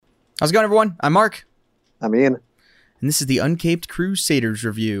How's it going, everyone? I'm Mark. I'm Ian. And this is the Uncaped Crusaders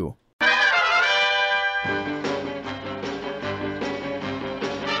review. All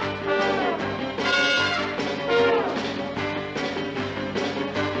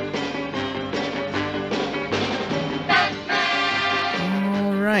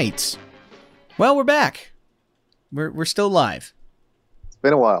right. Well, we're back. We're still live. It's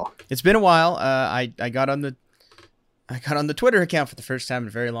been a while. It's been a while. I got on the Twitter account for the first time in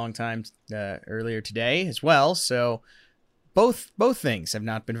a very long time earlier today as well. So both things have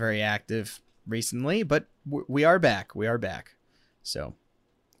not been very active recently, but we are back. We are back. So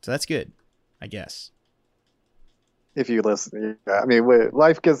that's good, I guess. If you listen, I mean,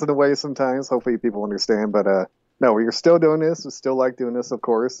 life gets in the way sometimes. Hopefully people understand, but no, we're still doing this. We still like doing this, of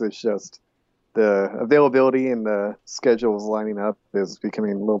course. It's just the availability and the schedules lining up is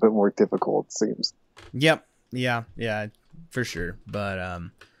becoming a little bit more difficult, it seems. Yep. Yeah, for sure. But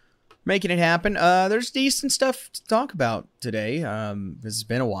making it happen. There's decent stuff to talk about today. It's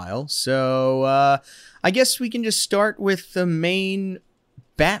been a while. So I guess we can just start with the main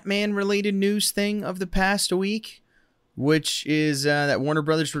Batman-related news thing of the past week, which is that Warner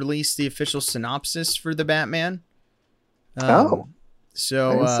Brothers released the official synopsis for the Batman. So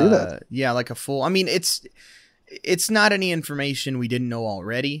I didn't see that. Yeah, like a full... I mean, it's not any information we didn't know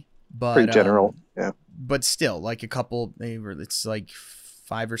already, but... Pretty general, yeah. But still, like a couple, it's like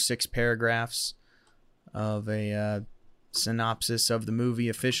 5 or 6 paragraphs of a synopsis of the movie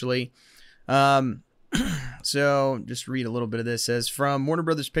officially. So just read a little bit of this. It says, from Warner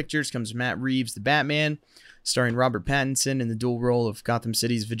Brothers Pictures comes Matt Reeves' The Batman, starring Robert Pattinson in the dual role of Gotham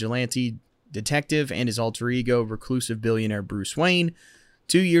City's vigilante detective and his alter ego, reclusive billionaire Bruce Wayne.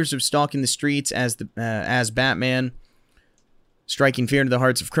 2 years of stalking the streets as Batman, striking fear into the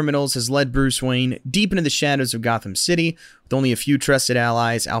hearts of criminals, has led Bruce Wayne deep into the shadows of Gotham City, with only a few trusted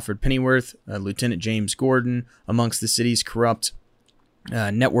allies, Alfred Pennyworth, Lieutenant James Gordon, amongst the city's corrupt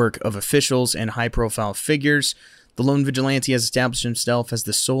network of officials and high-profile figures. The lone vigilante has established himself as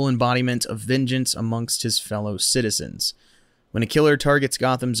the sole embodiment of vengeance amongst his fellow citizens. When a killer targets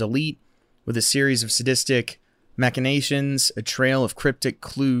Gotham's elite with a series of sadistic machinations, a trail of cryptic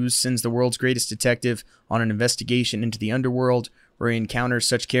clues sends the world's greatest detective on an investigation into the underworld, where he encounters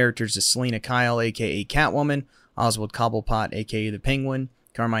such characters as Selina Kyle, a.k.a. Catwoman, Oswald Cobblepot, a.k.a. the Penguin,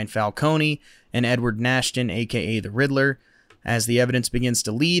 Carmine Falcone, and Edward Nashton, a.k.a. the Riddler. As the evidence begins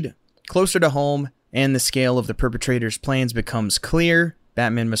to lead closer to home and the scale of the perpetrator's plans becomes clear,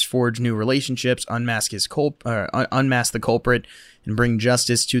 Batman must forge new relationships, unmask the culprit, and bring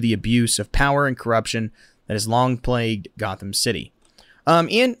justice to the abuse of power and corruption that has long plagued Gotham City.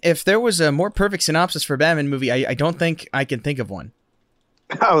 Ian, if there was a more perfect synopsis for a Batman movie, I don't think I can think of one.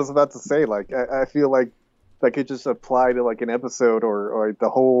 I was about to say, like, I feel like that could just apply to like an episode or the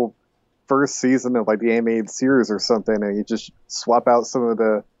whole first season of like the animated series or something, and you just swap out some of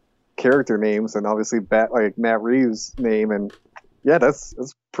the character names and obviously like Matt Reeves' name, and yeah, that's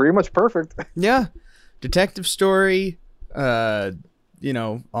pretty much perfect. Yeah, detective story. Everything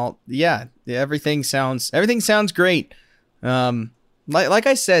sounds great. Like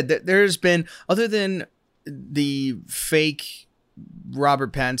I said, there's been, other than the fake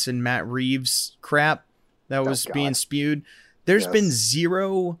Robert Pattinson, Matt Reeves crap that was being spewed, there's been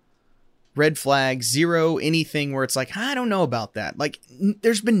zero red flags, zero anything where it's like, I don't know about that. Like,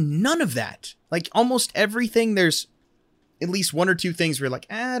 there's been none of that. Like, almost everything, there's at least one or two things where you're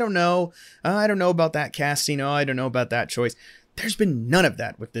like, I don't know. I don't know about that casting. Oh, I don't know about that choice. There's been none of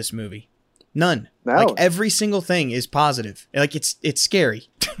that with this movie. None. No. Like, every single thing is positive. Like, it's scary.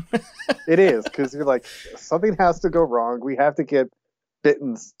 It is, because you're like, something has to go wrong. We have to get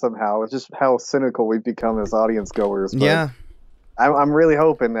bitten somehow. It's just how cynical we've become as audience goers. But yeah. I'm really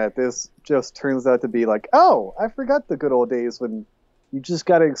hoping that this just turns out to be like, oh, I forgot the good old days when you just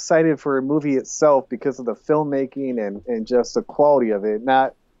got excited for a movie itself because of the filmmaking and just the quality of it,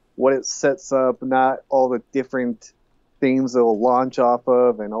 not what it sets up, not all the different themes it'll launch off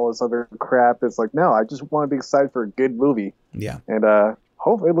of and all this other crap. It's like, no, I just want to be excited for a good movie. Yeah. And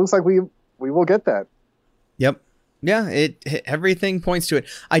hopefully it looks like we will get that. Yep. Yeah, everything points to it.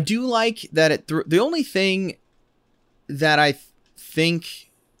 I do like that the only thing that I think,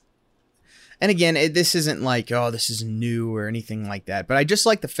 and again, this isn't like, oh, this is new or anything like that, but I just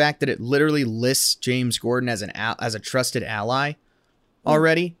like the fact that it literally lists James Gordon as a trusted ally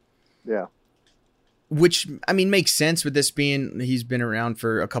already. Yeah. Which, I mean, makes sense with this being, he's been around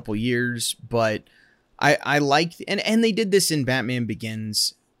for a couple years, but I like, and they did this in Batman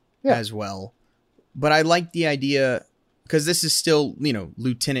Begins as well, but I like the idea, because this is still,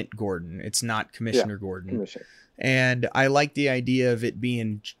 Lieutenant Gordon. It's not Commissioner Gordon. Commissioner. And I like the idea of it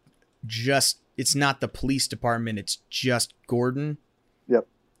being it's not the police department, it's just Gordon. Yep.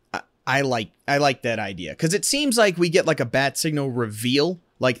 I like that idea, because it seems like we get like a bat signal reveal,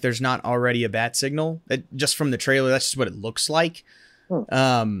 like there's not already a bat signal. Just from the trailer, that's just what it looks like.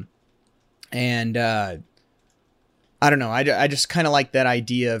 And I don't know. I just kind of like that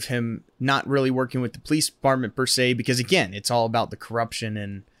idea of him not really working with the police department per se, because again, it's all about the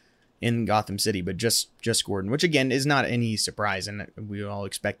corruption in Gotham City, but just Gordon, which again is not any surprise, and we all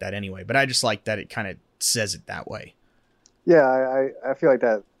expect that anyway. But I just like that it kind of says it that way. Yeah, I feel like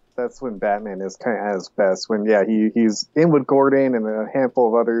that's when Batman is kind of at his best. When he's in with Gordon and a handful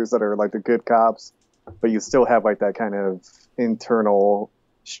of others that are like the good cops, but you still have like that kind of internal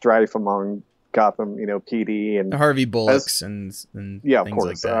strife among Gotham, PD and Harvey Bullocks and yeah, things of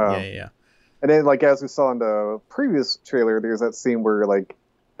course. like that. Yeah. And then, like, as we saw in the previous trailer, there's that scene where like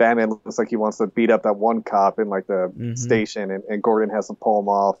Batman looks like he wants to beat up that one cop in like the station, and Gordon has to pull him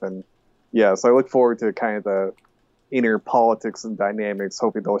off. And yeah, so I look forward to kind of the inner politics and dynamics,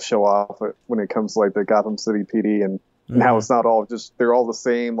 hoping they'll show off when it comes to like the Gotham City PD and how it's not all just they're all the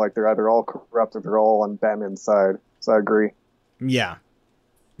same, like they're either all corrupt or they're all on Batman's side. So I agree. Yeah.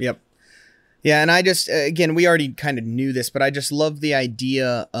 Yep. Yeah, and I just, again, we already kind of knew this, but I just love the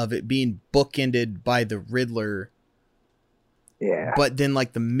idea of it being bookended by the Riddler. Yeah. But then,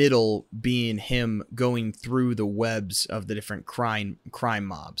 like, the middle being him going through the webs of the different crime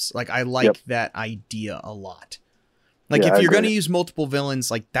mobs. Like, I like that idea a lot. Like, if you're going to use multiple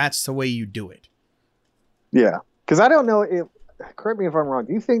villains, like, that's the way you do it. Yeah. Because I don't know, correct me if I'm wrong,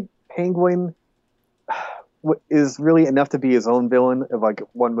 do you think Penguin is really enough to be his own villain of, like,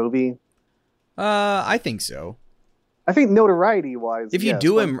 one movie? I think so. I think notoriety wise, if you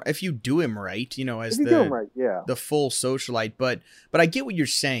do him right, as the full socialite, but I get what you're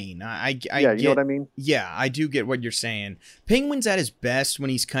saying. I you know what I mean? Yeah, I do get what you're saying. Penguin's at his best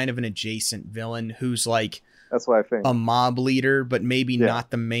when he's kind of an adjacent villain who's like, that's what I think, a mob leader, but maybe not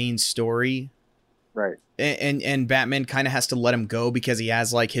the main story. Right. And Batman kind of has to let him go because he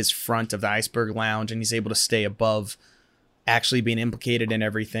has like his front of the Iceberg Lounge and he's able to stay above actually being implicated in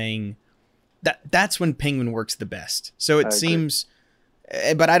everything. That's when Penguin works the best. So it seems,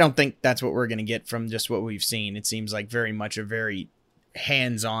 but I don't think that's what we're going to get from just what we've seen. It seems like very much a very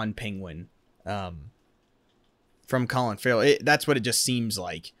hands-on Penguin from Colin Farrell. That's what it just seems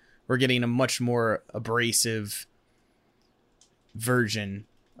like. We're getting a much more abrasive version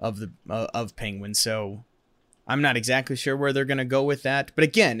of Penguin. So I'm not exactly sure where they're going to go with that. But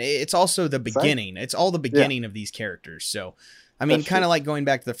again, it's also the beginning. It's all the beginning of these characters. So I mean, kind of like going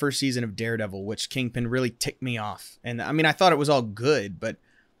back to the first season of Daredevil, which Kingpin really ticked me off. And I mean, I thought it was all good, but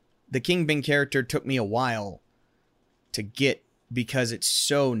the Kingpin character took me a while to get because it's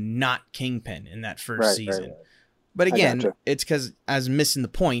so not Kingpin in that first season. Right. But again, it's because I was missing the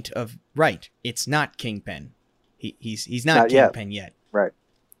point of, it's not Kingpin. He's not Kingpin yet. Right.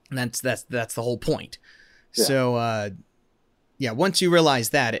 And that's the whole point. Yeah. So, once you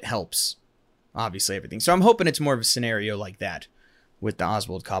realize that, it helps. Obviously everything. So I'm hoping it's more of a scenario like that with the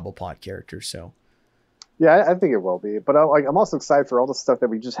Oswald Cobblepot character. So yeah, I think it will be. But I'm also excited for all the stuff that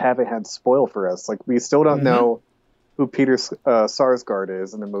we just haven't had spoiled for us. Like we still don't know who Peter Sarsgaard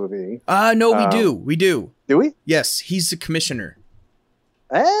is in the movie. No, we do. We do. Do we? Yes, he's the commissioner.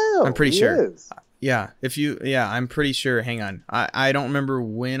 Oh, I'm pretty sure. Is. Yeah, I'm pretty sure. Hang on. I don't remember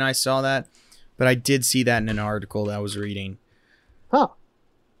when I saw that, but I did see that in an article that I was reading. Huh.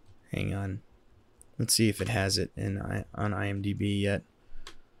 Hang on. Let's see if it has it on IMDb yet.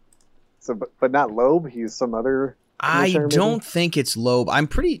 So, but not Loeb. He's some other. I don't think it's Loeb. I'm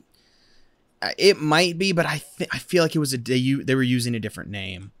pretty. It might be, but I feel like it was they were using a different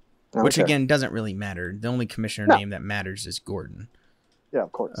name, which again doesn't really matter. The only commissioner name that matters is Gordon. Yeah,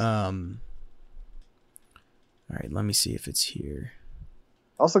 of course. All right, let me see if it's here.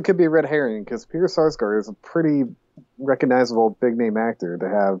 Also, could be a red herring because Peter Sarsgaard is a pretty recognizable big name actor to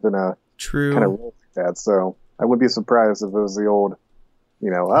have in a kind of role like that. So I wouldn't be surprised if it was the old,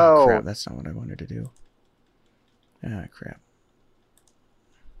 oh crap, that's not what I wanted to do. Ah, crap.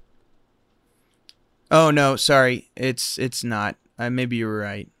 Oh no, sorry, it's not. Maybe you were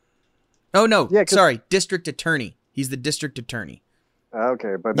right. Oh no, sorry, district attorney. He's the district attorney.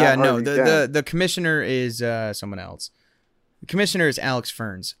 Okay, but the commissioner is someone else. The commissioner is Alex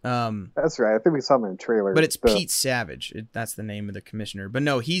Ferns. That's right. I think we saw him in a trailer. But it's Pete Savage. That's the name of the commissioner. But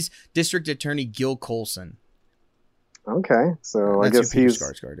no, he's District Attorney Gil Colson. Okay, so I guess who Peter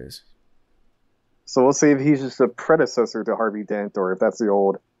Sarsgaard is. So we'll see if he's just a predecessor to Harvey Dent, or if that's the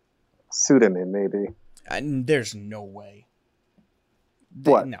old pseudonym, maybe. There's no way.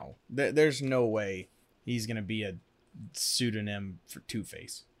 What? No, there's no way he's gonna be a pseudonym for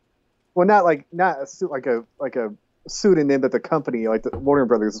Two-Face. well, not a suit like a pseudonym that the company like the Warner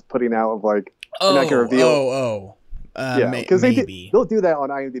Brothers is putting out of like they're not gonna reveal. Yeah, because they'll do that on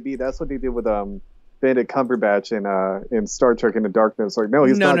IMDb. That's what they did with Benedict Cumberbatch in Star Trek Into Darkness. Like, no,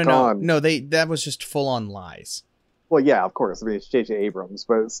 he's not gone. No, that was just full on lies. Well, yeah, of course. I mean, it's J.J. Abrams,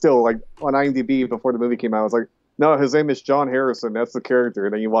 but still, like on IMDb before the movie came out, I was like, no, his name is John Harrison. That's the character.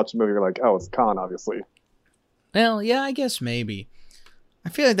 And then you watch the movie, you're like, oh, it's Khan, obviously. Well, yeah, I guess maybe. I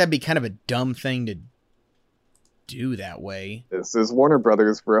feel like that'd be kind of a dumb thing to do that way. This is Warner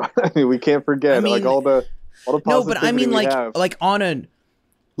Brothers, bro. I mean, we can't forget like all the no, but I mean like on a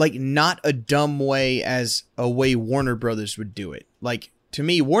like not a dumb way as a way Warner Brothers would do it. Like to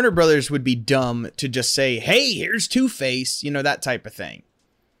me, Warner Brothers would be dumb to just say, "Hey, here's Two-Face," you know, that type of thing.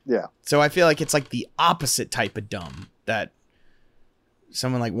 Yeah. So I feel like it's like the opposite type of dumb that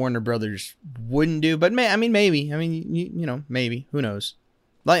someone like Warner Brothers wouldn't do. But maybe. I mean, you know, maybe. Who knows?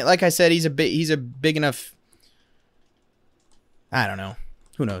 Like I said, he's a big enough. I don't know.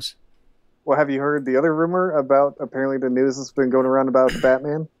 Who knows? Well, have you heard the other rumor about apparently the news that's been going around about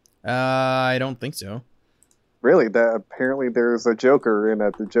Batman? I don't think so. Really? That apparently there's a Joker, and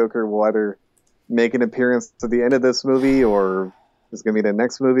that the Joker will either make an appearance to the end of this movie or is going to be the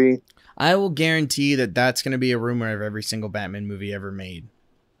next movie. I will guarantee that that's going to be a rumor of every single Batman movie ever made.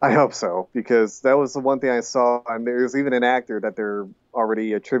 I hope so, because that was the one thing I saw, and there's even an actor that they're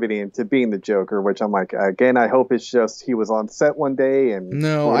already attributing to being the Joker, which I'm like, again, I hope it's just he was on set one day and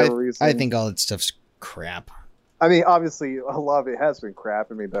no, I think all that stuff's crap. I mean, obviously, a lot of it has been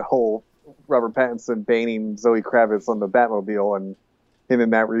crap. I mean, the whole Robert Pattinson baning Zoe Kravitz on the Batmobile and him and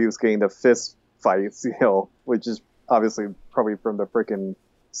Matt Reeves getting the fist fights, you know, which is obviously probably from the freaking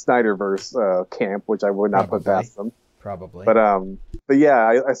Snyderverse camp, which I would not put past them. Probably. But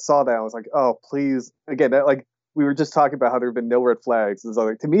yeah, I saw that. I was like, oh, please. Again, that, like we were just talking about how there have been no red flags. And so,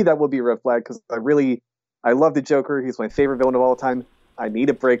 like, to me, that would be a red flag because I love the Joker. He's my favorite villain of all time. I need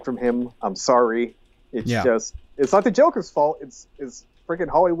a break from him. I'm sorry. It's not the Joker's fault. It's freaking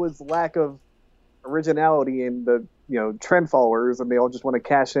Hollywood's lack of originality and the, you know, trend followers, and they all just want to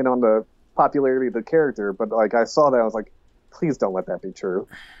cash in on the popularity of the character. But like I saw that, I was like, please don't let that be true.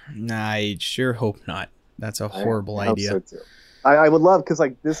 I sure hope not. That's a horrible idea. So too. I would love, because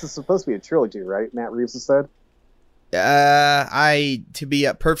like this is supposed to be a trilogy, right? Matt Reeves has said. To be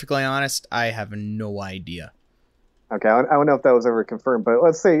perfectly honest, I have no idea. Okay, I don't know if that was ever confirmed, but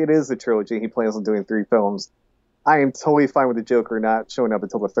let's say it is a trilogy. He plans on doing 3 films. I am totally fine with the Joker not showing up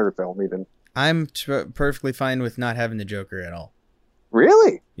until the 3rd film, even. I'm perfectly fine with not having the Joker at all.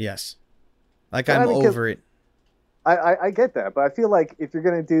 Really? Yes. Like, I'm over it. I get that, but I feel like if you're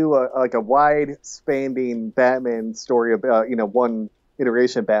going to do a wide-spanning Batman story about, you know, one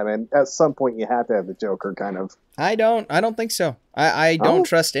iteration of Batman, at some point you have to have the Joker, kind of. I don't think so. I don't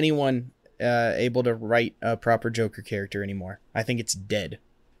trust anyone able to write a proper Joker character anymore. I think it's dead.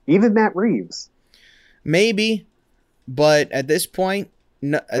 Even Matt Reeves. Maybe, but at this point,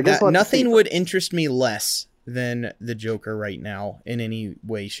 nothing would interest me less than the Joker right now in any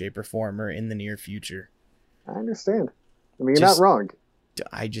way, shape, or form, or in the near future. I understand. I mean, you're not wrong.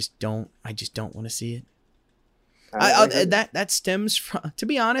 I just don't want to see it. That stems from, to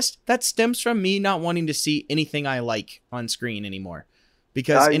be honest, that stems from me not wanting to see anything I like on screen anymore.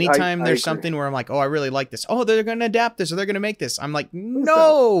 Because anytime there's something where I'm like, oh, I really like this. Oh, they're going to adapt this or they're going to make this. I'm like,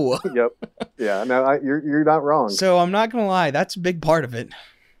 no. Yep. Yeah. No, you're not wrong. So I'm not going to lie. That's a big part of it.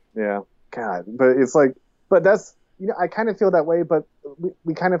 Yeah. God. But it's like, but that's, you know, I kind of feel that way, but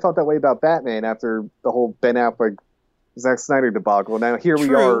we kind of felt that way about Batman after the whole Ben Affleck, Zack Snyder debacle. Now here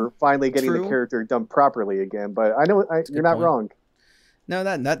we are finally getting the character done properly again. But I know you're not wrong. No,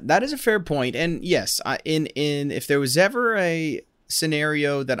 that is a fair point. And yes, in if there was ever a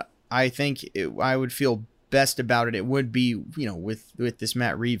scenario that I think I would feel best about it, it would be, you know, with this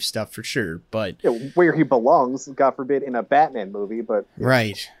Matt Reeves stuff for sure. But where he belongs, God forbid, in a Batman movie. But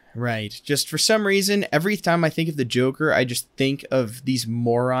Right. Just for some reason, every time I think of the Joker, I just think of these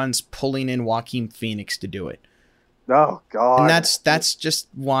morons pulling in Joaquin Phoenix to do it. Oh, God. And that's just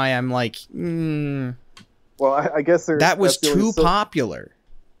why I'm like, Well, I guess that was too popular.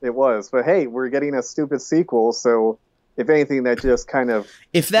 It was. But hey, we're getting a stupid sequel, so if anything, that just kind of...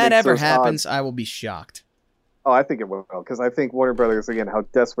 If that ever happens, I will be shocked. Oh, I think it will, because I think Warner Brothers, again, how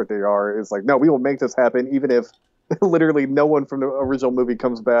desperate they are, is like, no, we will make this happen, even if literally no one from the original movie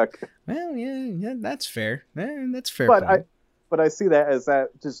comes back. Well, yeah, that's fair. That's fair. But I see that as that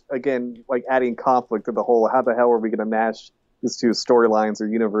just, again, like adding conflict to the whole, how the hell are we going to mash these two storylines or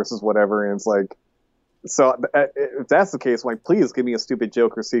universes, whatever, and it's like, so if that's the case, like, please give me a stupid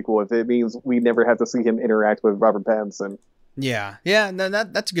Joker sequel if it means we never have to see him interact with Robert Pattinson. Yeah. Yeah, no,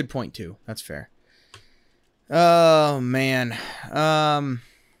 that's a good point too. That's fair. Oh man.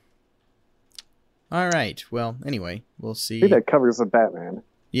 All right. Well, anyway, we'll see. I think that covers the Batman.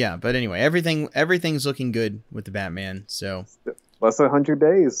 Yeah, but anyway, everything's looking good with the Batman, so less than 100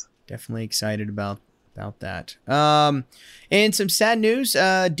 days. Definitely excited about that. And some sad news,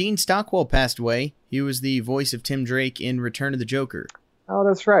 Dean Stockwell passed away. He was the voice of Tim Drake in Return of the Joker. Oh,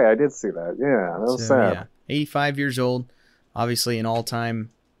 that's right. I did see that. Yeah, that was sad. Yeah, 85 years old. Obviously an all-time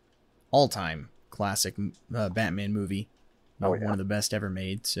classic Batman movie. One of the best ever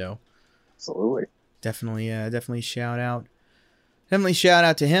made, so absolutely. Definitely shout out. Definitely shout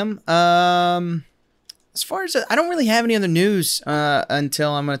out to him. As far as I don't really have any other news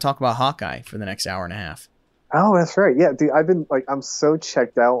until I'm going to talk about Hawkeye for the next hour and a half. Oh, that's right. Yeah, dude, I've been I'm so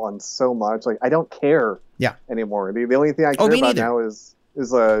checked out on so much. I don't care. Yeah. Anymore. The only thing I care about now is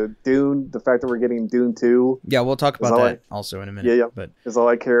Dune. The fact that we're getting Dune 2. Yeah, we'll talk about that also in a minute. Yeah. But is all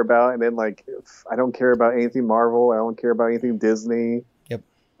I care about. And then I don't care about anything Marvel. I don't care about anything Disney. Yep.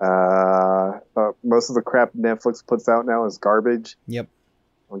 Most of the crap Netflix puts out now is garbage. Yep.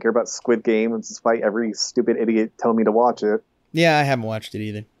 I don't care about Squid Game, despite every stupid idiot telling me to watch it. Yeah, I haven't watched it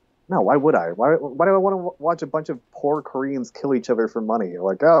either. No, why would I? Why do I want to watch a bunch of poor Koreans kill each other for money?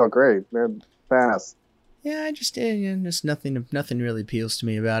 Oh, great, man, fast. Yeah, just nothing really appeals to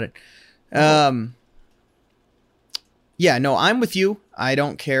me about it. Yeah, no, I'm with you. I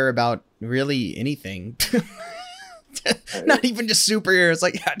don't care about really anything. Not even just superheroes.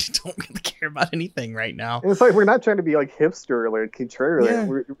 I just don't really care about anything right now. And it's we're not trying to be hipster or contrary. Yeah.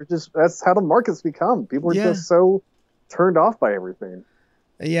 We're just, that's how the market's become. People are just so turned off by everything.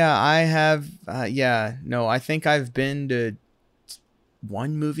 Yeah, I have. No, I think I've been to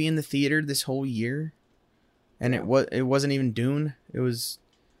one movie in the theater this whole year, and it wasn't even Dune. It was.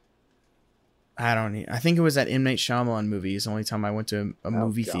 I think it was that M. Night Shyamalan movie. It's the only time I went to a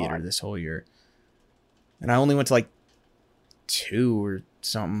movie theater this whole year, and I only went to 2 or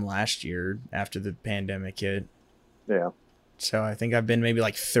something last year after the pandemic hit. Yeah. So I think I've been maybe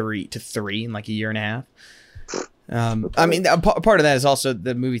 3 in a year and a half. I mean, part of that is also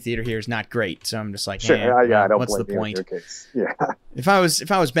the movie theater here is not great, so I'm just sure, I don't what's the point? Yeah. If I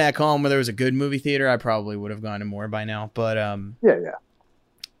was back home where there was a good movie theater, I probably would have gone to more by now. But yeah.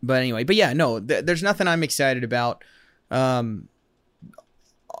 But anyway, no, there's nothing I'm excited about.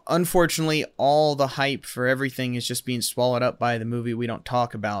 Unfortunately, all the hype for everything is just being swallowed up by the movie we don't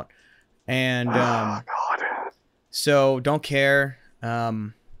talk about, and God. So don't care.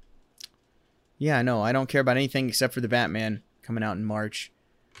 Yeah, no, I don't care about anything except for the Batman coming out in March.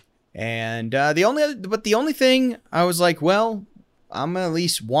 And the only thing I was I'm gonna at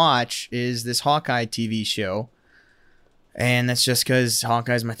least watch is this Hawkeye TV show. And that's just because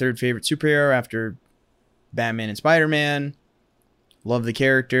Hawkeye's my third favorite superhero after Batman and Spider-Man. Love the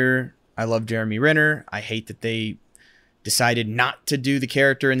character. I love Jeremy Renner. I hate that they decided not to do the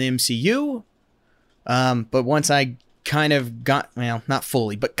character in the MCU. But once I kind of got, not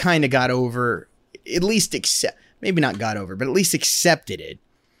fully, but kind of got over, at least maybe not got over, but at least accepted it.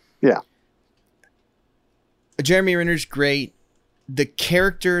 Yeah. Jeremy Renner's great. The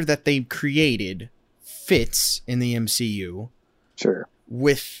character that they created fits in the MCU. Sure.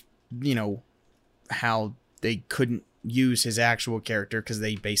 With, how they couldn't use his actual character because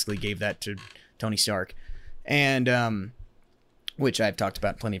they basically gave that to Tony Stark. And, which I've talked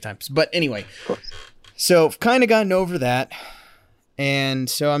about plenty of times. But anyway, so I've kind of gotten over that. And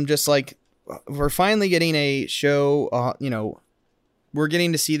so I'm just we're finally getting a show, we're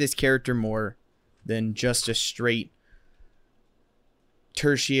getting to see this character more than just a straight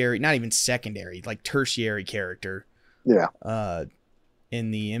tertiary, not even secondary, tertiary character. Yeah.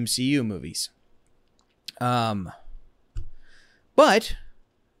 In the MCU movies. But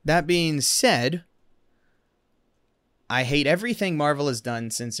that being said, I hate everything Marvel has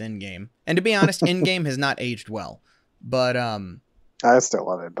done since Endgame. And to be honest, Endgame has not aged well. But I still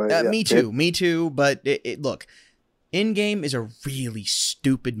love it. But me too. But look, Endgame is a really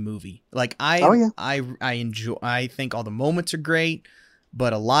stupid movie. I enjoy. I think all the moments are great,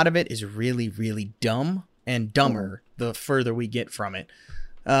 but a lot of it is really, really dumb and dumber the further we get from it.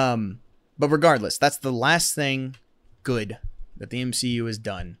 But regardless, that's the last thing good that the MCU has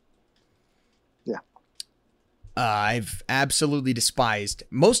done. Yeah. I've absolutely despised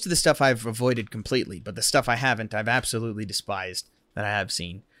most of the stuff. I've avoided completely, but the stuff I haven't, I've absolutely despised that I have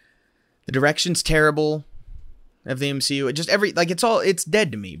seen. The direction's terrible of the MCU. It just it's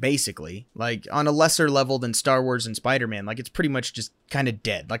dead to me, basically. On a lesser level than Star Wars and Spider-Man. It's pretty much just kind of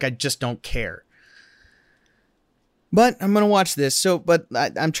dead. I just don't care. But I'm going to watch this. But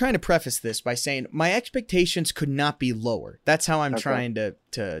I'm trying to preface this by saying my expectations could not be lower. That's how I'm trying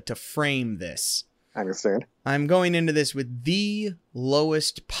to frame this. I understand. I'm going into this with the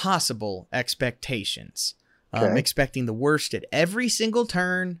lowest possible expectations. Expecting the worst at every single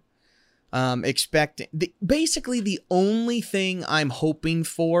turn. Basically the only thing I'm hoping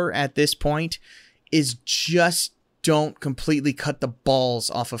for at this point is just don't completely cut the balls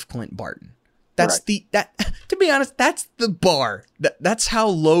off of Clint Barton. That's to be honest, that's the bar. That's how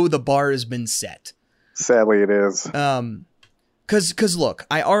low the bar has been set. Sadly, it is. Cause look,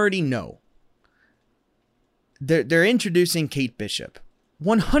 I already know they're introducing Kate Bishop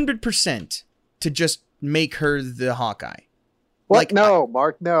 100% to just make her the Hawkeye. What? Like, no,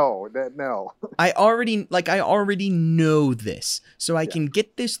 Mark, no. I already know this, so I can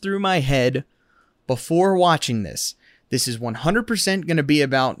get this through my head before watching this. This is 100% going to be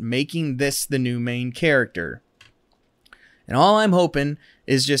about making this the new main character. And all I'm hoping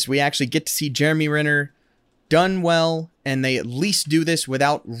is just we actually get to see Jeremy Renner done well, and they at least do this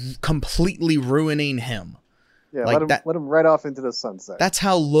without completely ruining him. Yeah, like let him right off into the sunset. That's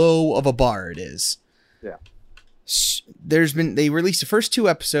how low of a bar it is. Yeah. They released the first 2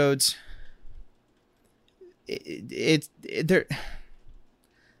 episodes. They're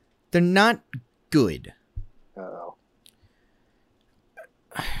not good. Uh-oh.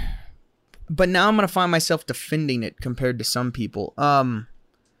 But now I'm going to find myself defending it compared to some people.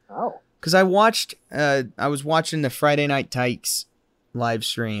 Because I was watching the Friday Night Tykes live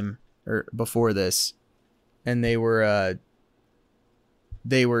stream before this, and they were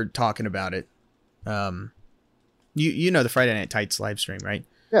talking about it. You know the Friday Night Tykes live stream, right?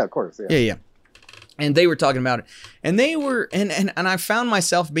 Yeah, of course. Yeah. And they were talking about it, and they were and I found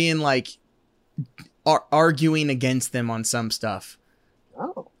myself being like arguing against them on some stuff.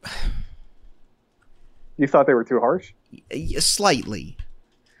 Oh. You thought they were too harsh? Slightly.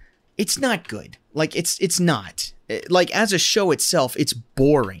 It's not good. Like it's not. Like as a show itself, it's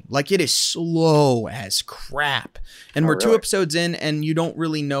boring. Like it is slow as crap. And we're 2 episodes in and you don't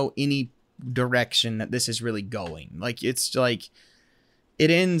really know any direction that this is really going. Like it's like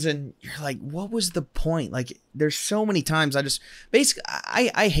it ends and you're like, what was the point? Like there's so many times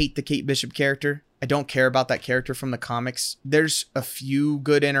I hate the Kate Bishop character. I don't care about that character from the comics. There's a few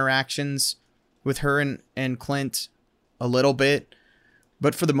good interactions with her and Clint a little bit,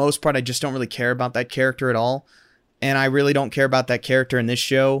 but for the most part, I just don't really care about that character at all. And I really don't care about that character in this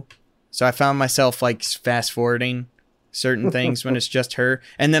show. So I found myself like fast forwarding certain things when it's just her.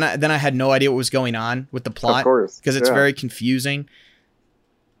 And then I had no idea what was going on with the plot because it's very confusing.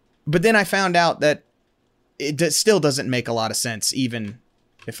 But then I found out that it still doesn't make a lot of sense, even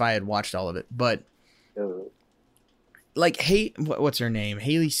if I had watched all of it. But like, hey, what's her name?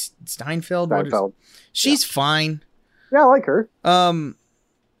 Haley Steinfeld. She's fine. Yeah, I like her.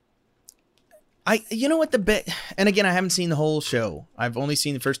 You know what and again, I haven't seen the whole show. I've only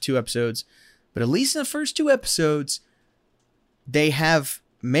seen the first 2 episodes, but at least in the first 2 episodes, they have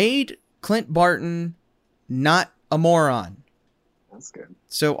made Clint Barton not a moron. That's good.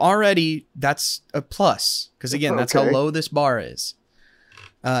 So already that's a plus. Because again, that's how low this bar is.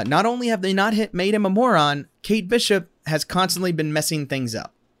 Not only have they not made him a moron, Kate Bishop has constantly been messing things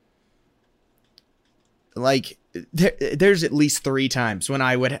up. Like there's at least 3 times when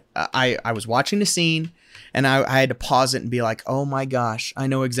I was watching the scene and I had to pause it and be like, oh my gosh, I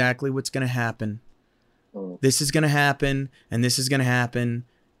know exactly what's going to happen. This is going to happen and this is going to happen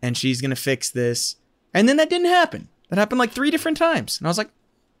and she's going to fix this. And then that didn't happen. That happened like 3 different times. And I was like,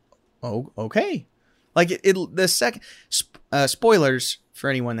 oh, okay. Like the second spoilers for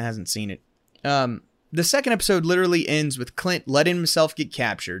anyone that hasn't seen it. The second episode literally ends with Clint letting himself get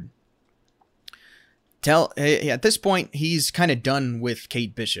captured. At this point, he's kind of done with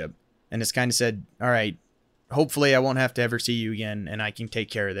Kate Bishop and has kind of said, all right, hopefully I won't have to ever see you again and I can take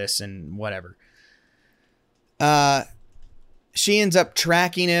care of this and whatever. She ends up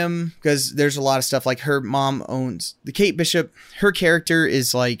tracking him because there's a lot of stuff like her mom owns the Kate Bishop. Her character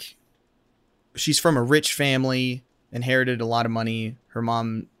is like, she's from a rich family, inherited a lot of money. Her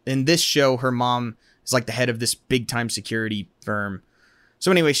mom in this show, her mom is like the head of this big time security firm.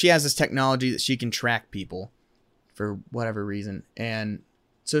 So anyway, she has this technology that she can track people for whatever reason. And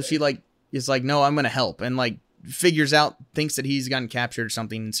so she is like, no, I'm going to help. And like thinks that he's gotten captured or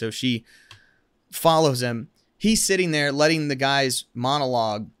something. And so she follows him. He's sitting there letting the guys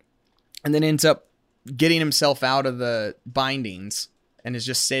monologue and then ends up getting himself out of the bindings and is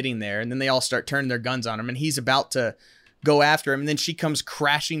just sitting there. And then they all start turning their guns on him and he's about to go after him. And then she comes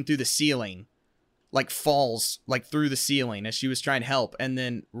crashing through the ceiling, like falls like through the ceiling as she was trying to help and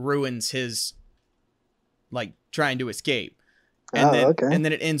then ruins his like trying to escape. And and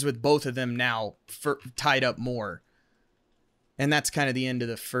then it ends with both of them now tied up more. And that's kind of the end of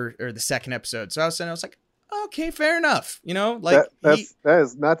the second episode. So I was like, okay, fair enough. You know, like that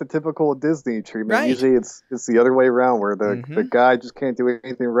is not the typical Disney treatment. Right. Usually it's the other way around, where the guy just can't do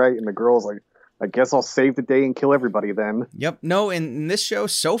anything right, and the girl's like, I guess I'll save the day and kill everybody then. Yep. No, in this show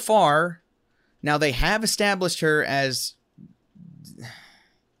so far, now they have established her as.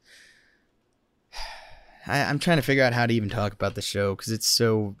 I'm trying to figure out how to even talk about the show because it's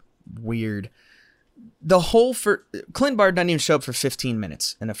so weird. Clint Barton doesn't even show up for 15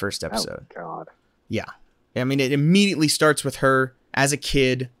 minutes in the first episode. Oh, God. Yeah. I mean, it immediately starts with her as a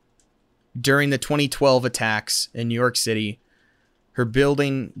kid during the 2012 attacks in New York City. Her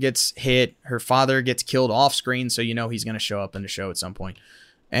building gets hit. Her father gets killed off screen, so you know he's going to show up in the show at some point.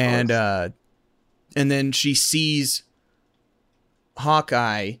 And then she sees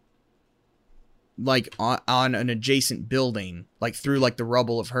Hawkeye like on an adjacent building, like through like the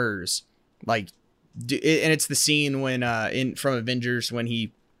rubble of hers, like, and it's the scene when from Avengers when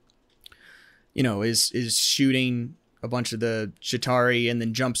he, you know, is shooting a bunch of the Chitauri and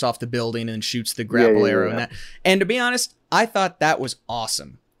then jumps off the building and shoots the grapple arrow and that. And to be honest, I thought that was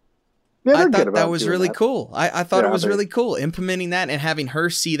awesome. Yeah, I thought that was really cool. I thought it was really cool implementing that and having her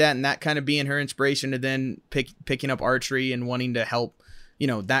see that and that kind of being her inspiration to then picking up archery and wanting to help, you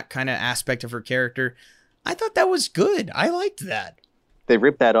know, that kind of aspect of her character. I thought that was good. I liked that. They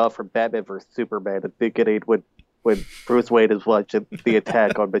ripped that off from Batman vs Superman at Decade when Bruce Wayne is watching the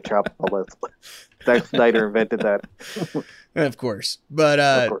attack on Metropolis. Zack Snyder invented that. Of course.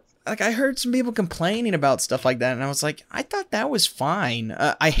 But like I heard some people complaining about stuff like that, and I was like, I thought that was fine.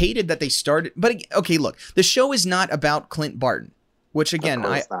 I hated that they started. But okay, look, the show is not about Clint Barton, which again,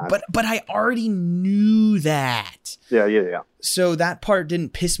 but I already knew that. Yeah. So that part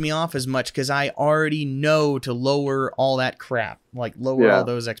didn't piss me off as much because I already know to lower all that crap, like lower all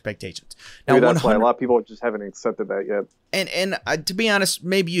those expectations. Now, maybe that's why a lot of people just haven't accepted that yet. And to be honest,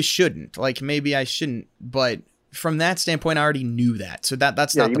 maybe you shouldn't. Like maybe I shouldn't. But from that standpoint, I already knew that. So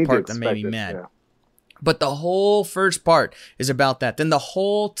that's not the part that made me mad. Yeah. But the whole first part is about that. Then the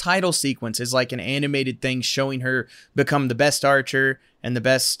whole title sequence is like an animated thing showing her become the best archer and the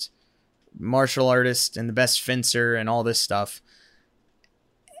best martial artist and the best fencer and all this stuff.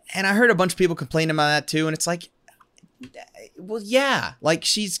 And I heard a bunch of people complaining about that too. And it's like, well, yeah, like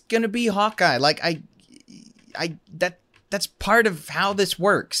she's going to be Hawkeye. Like that's part of how this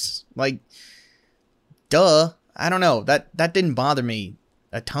works. Like, duh. I don't know. That didn't bother me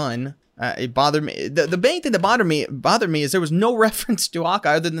a ton. It bothered me. The main thing that bothered me is there was no reference to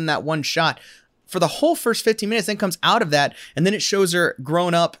Hawkeye other than that one shot for the whole first 15 minutes. Then comes out of that, and then it shows her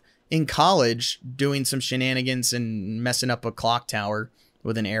grown up in college doing some shenanigans and messing up a clock tower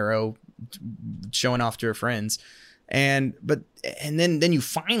with an arrow, showing off to her friends, and then you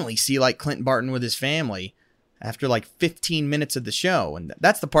finally see like Clint Barton with his family after like 15 minutes of the show, and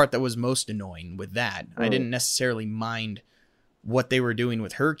that's the part that was most annoying with that. I didn't necessarily mind what they were doing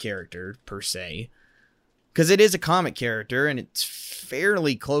with her character per se, because it is a comic character and it's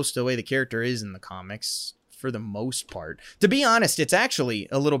fairly close to the way the character is in the comics for the most part. To be honest, it's actually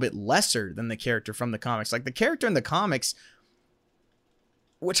a little bit lesser than the character from the comics. Like the character in the comics,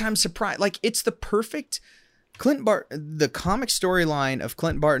 which I'm surprised, like it's the perfect the comic storyline of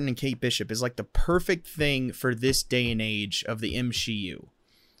Clint Barton and Kate Bishop is like the perfect thing for this day and age of the MCU.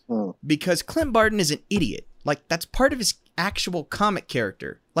 Because Clint Barton is an idiot. Like that's part of his actual comic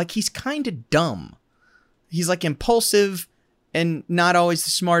character. Like he's kind of dumb. He's like impulsive and not always the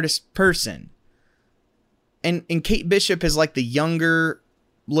smartest person. And Kate Bishop is like the younger,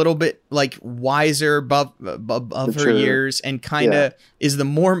 little bit like wiser above her years, and kind of is the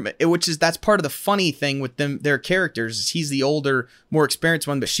more, that's part of the funny thing with their characters. He's the older, more experienced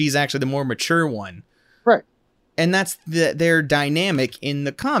one, but she's actually the more mature one. Right. And that's their dynamic in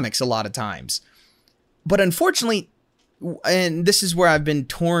the comics a lot of times. But unfortunately, and this is where I've been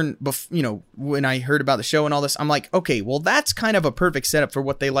torn, when I heard about the show and all this, I'm like, okay, well, that's kind of a perfect setup for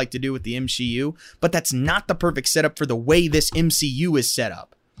what they like to do with the MCU, but that's not the perfect setup for the way this MCU is set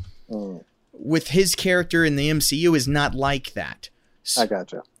up. With his character in the MCU is not like that. I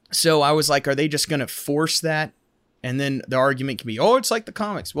gotcha. So I was like, are they just going to force that? And then the argument can be, oh, it's like the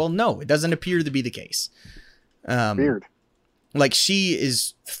comics. Well, no, it doesn't appear to be the case. Weird. Like she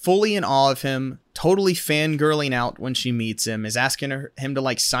is fully in awe of him, totally fangirling out when she meets him, is asking him to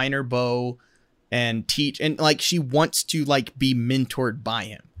like sign her bow and teach. And like she wants to like be mentored by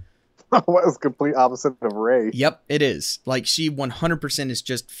him. What was complete opposite of Ray? Yep, it is. Like she 100% is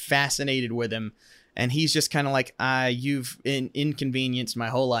just fascinated with him. And he's just kind of like, you've inconvenienced my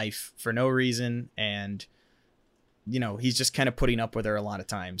whole life for no reason. And he's just kind of putting up with her a lot of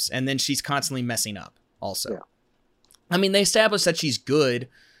times. And then she's constantly messing up also. Yeah. I mean, they established that she's good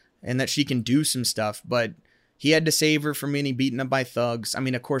and that she can do some stuff, but he had to save her from getting beaten up by thugs. I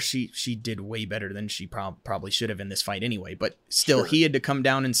mean, of course, she did way better than she probably should have in this fight anyway, but still, he had to come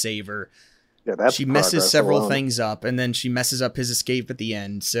down and save her. Yeah, she messes several things up, and then she messes up his escape at the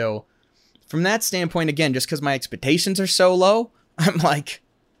end. So from that standpoint, again, just because my expectations are so low, I'm like,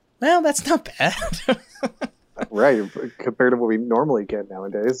 well, that's not bad. Right, compared to what we normally get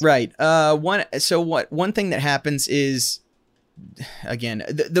nowadays. Right. One thing that happens is, again,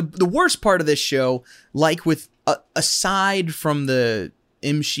 the worst part of this show, like with aside from the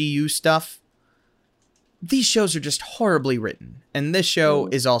MCU stuff, these shows are just horribly written, and this show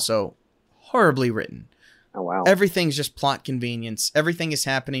is also horribly written. Oh wow! Everything's just plot convenience. Everything is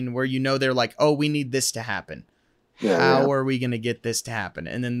happening where they're like, oh, we need this to happen. How are we going to get this to happen?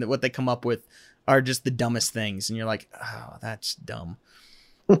 And then what they come up with are just the dumbest things, and you're like, oh, that's dumb.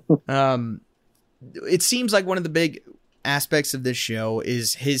 It seems like one of the big aspects of this show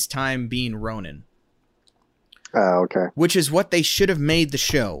is his time being Ronin. Oh, okay. Which is what they should have made the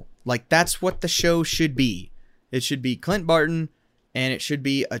show. Like, that's what the show should be. It should be Clint Barton, and it should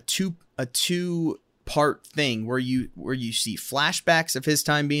be a two-part thing where you see flashbacks of his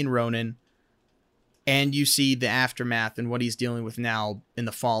time being Ronin, and you see the aftermath and what he's dealing with now in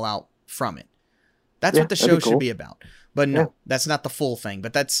the fallout from it. That's what the show should be about. But no, that's not the full thing,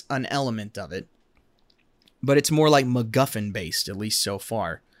 but that's an element of it. But it's more like MacGuffin based, at least so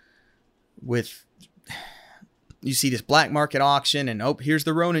far. With, you see this black market auction, and here's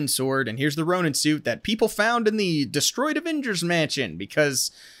the Ronin sword, and here's the Ronin suit that people found in the destroyed Avengers mansion because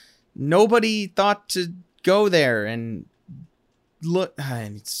nobody thought to go there. And look,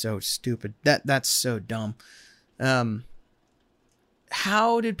 it's so stupid. That's so dumb.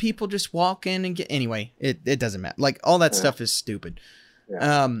 How did people just walk in and get... Anyway, it doesn't matter. Like, all that stuff is stupid.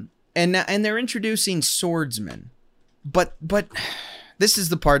 Yeah. And they're introducing swordsmen. But this is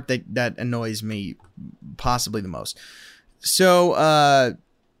the part that annoys me possibly the most. So,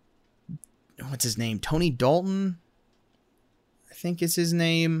 what's his name? Tony Dalton? I think is his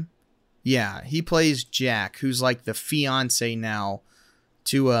name. Yeah, he plays Jack, who's like the fiance now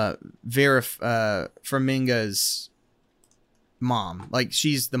to Vera Farmiga's mom. Like,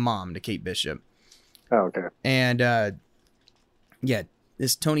 she's the mom to Kate Bishop. Oh, okay. And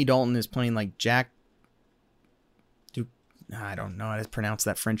this Tony Dalton is playing like Jack. I don't know how to pronounce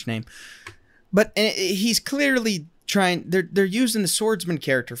that French name, but he's clearly trying. They're using the swordsman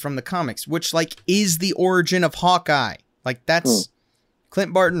character from the comics, which like is the origin of Hawkeye. Like, that's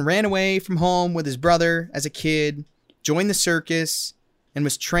Clint Barton ran away from home with his brother as a kid, joined the circus, and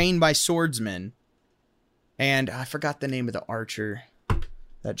was trained by swordsmen. And I forgot the name of the archer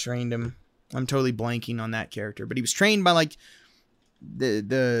that trained him. I'm totally blanking on that character, but he was trained by like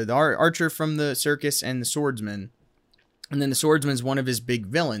the archer from the circus and the swordsman. And then the swordsman's one of his big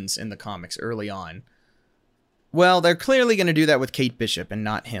villains in the comics early on. Well, they're clearly going to do that with Kate Bishop and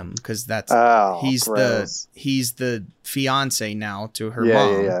not him, because he's the fiance now to her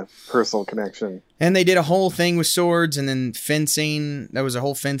mom. Yeah, personal connection. And they did a whole thing with swords and then fencing. There was a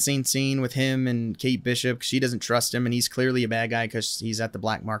whole fencing scene with him and Kate Bishop. She doesn't trust him, and he's clearly a bad guy because he's at the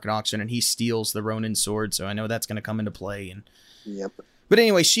black market auction and he steals the Ronin sword. So I know that's going to come into play. And but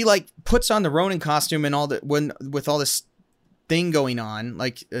anyway, she like puts on the Ronin costume and all that with all this thing going on.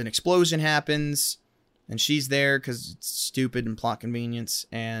 Like, an explosion happens. And she's there because it's stupid and plot convenience.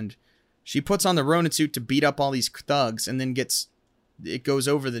 And she puts on the Ronin suit to beat up all these thugs, and then it goes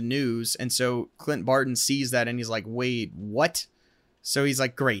over the news. And so Clint Barton sees that and he's like, wait, what? So he's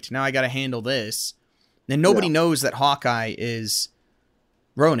like, great, now I got to handle this. And nobody knows that Hawkeye is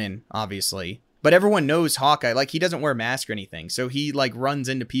Ronin, obviously. But everyone knows Hawkeye. Like, he doesn't wear a mask or anything. So he like runs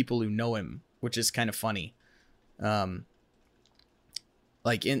into people who know him, which is kind of funny.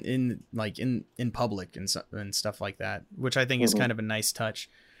 Like in public and stuff like that, which I think is kind of a nice touch,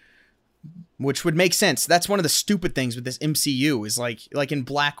 which would make sense. That's one of the stupid things with this MCU is like in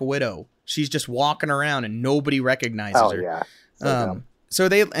Black Widow, she's just walking around and nobody recognizes her. Yeah. So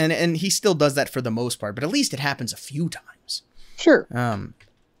they, and he still does that for the most part, but at least it happens a few times. Sure.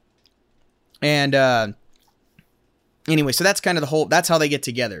 Anyway, so that's kind of that's how they get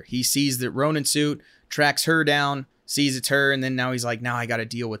together. He sees the Ronin suit, tracks her down, sees it's her, and then now he's like, now I got to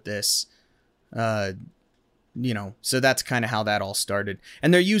deal with this. So that's kind of how that all started.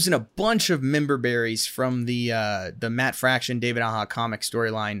 And they're using a bunch of member berries from the Matt Fraction, David Aja comic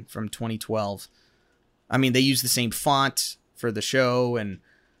storyline from 2012. I mean, they use the same font for the show, and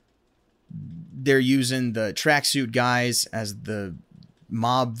they're using the tracksuit guys as the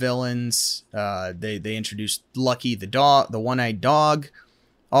mob villains. They introduced Lucky the dog, the one-eyed dog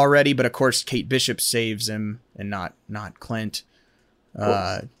already, but of course Kate Bishop saves him and not Clint.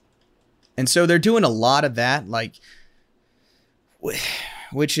 And so they're doing a lot of that, like,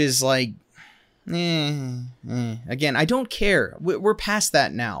 which is like, again, I don't care. We're past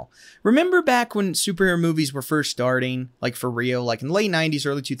that now. Remember back when superhero movies were first starting, like for real, like in the late 90s,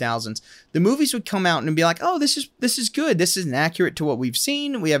 early 2000s, the movies would come out and be like, oh, this is good. This isn't accurate to what we've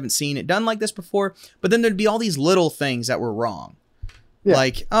seen. We haven't seen it done like this before. But then there'd be all these little things that were wrong. Yeah.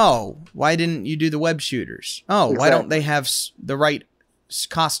 Like, oh, why didn't you do the web shooters? Oh, exactly. Why don't they have the right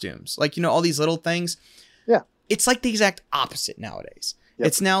costumes? Like, you know, all these little things. Yeah. It's like the exact opposite nowadays. Yep.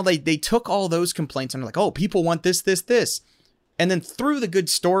 It's now they took all those complaints and they're like, oh, people want this. And then threw the good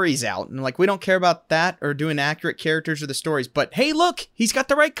stories out. And like, we don't care about that or doing accurate characters or the stories. But hey, look, he's got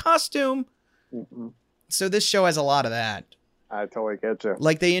the right costume. Mm-hmm. So this show has a lot of that. I totally get you.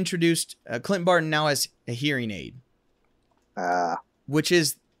 Like they introduced Clint Barton now has a hearing aid. Which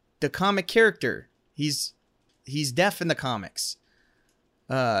is the comic character. He's deaf in the comics.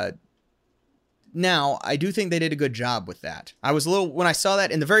 Now, I do think they did a good job with that. When I saw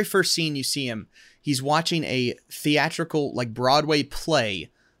that in the very first scene, you see him, he's watching a theatrical, like Broadway play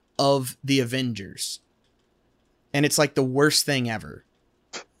of the Avengers. And it's like the worst thing ever.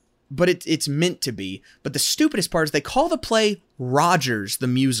 But it's meant to be. But the stupidest part is they call the play Rogers the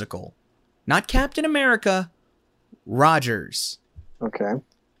Musical. Not Captain America, Rogers. Okay.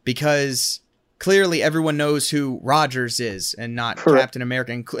 Because clearly everyone knows who Rogers is and not Correct. Captain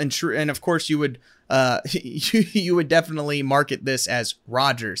America. And of course you would you would definitely market this as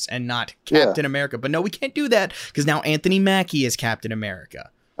Rogers and not Captain America. But no, we can't do that because now Anthony Mackie is Captain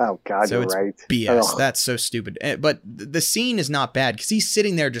America. Oh, God, so you're it's right. BS. Oh. That's so stupid. But the scene is not bad because he's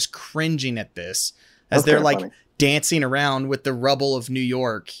sitting there just cringing at this as they're like funny. Dancing around with the rubble of New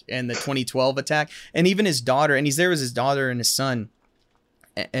York and the 2012 attack. And even his daughter, and he's there with his daughter and his son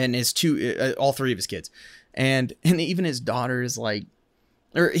and his all three of his kids. And even his daughter is like,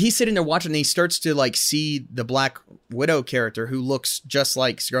 or he's sitting there watching and he starts to like see the Black Widow character who looks just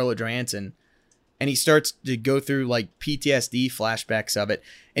like Scarlett Johansson. And he starts to go through like PTSD flashbacks of it.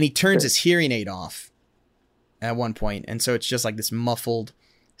 And he turns his hearing aid off at one point. And so it's just like this muffled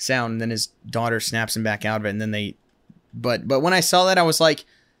sound. And then his daughter snaps him back out of it. And then but when I saw that, I was like,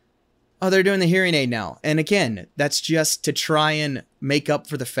 oh, they're doing the hearing aid now. And again, that's just to try and make up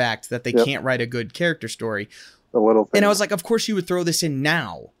for the fact that they can't write a good character story. The little thing. And I was like, of course you would throw this in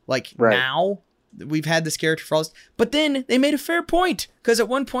now. Like now we've had this character for all this. But then they made a fair point. Because at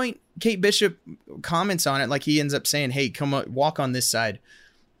one point, Kate Bishop comments on it. Like he ends up saying, hey, come on, walk on this side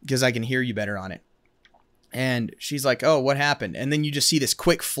because I can hear you better on it. And she's like, oh, what happened? And then you just see this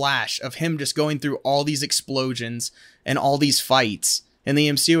quick flash of him just going through all these explosions and all these fights in the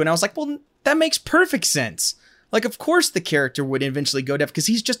MCU. And I was like, well, that makes perfect sense. Like, of course the character would eventually go deaf because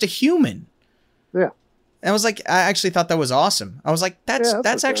he's just a human. Yeah. And I was like, I actually thought that was awesome. I was like,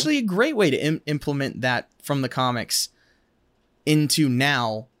 that's actually a great way to implement that from the comics into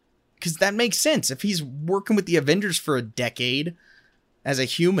now. Because that makes sense. If he's working with the Avengers for a decade as a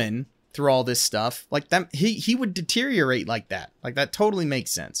human through all this stuff, like that, he would deteriorate like that. Like that totally makes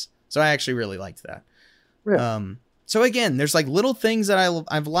sense. So I actually really liked that. Yeah. So again, there's like little things that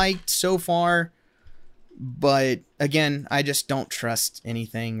I've liked so far, but again, I just don't trust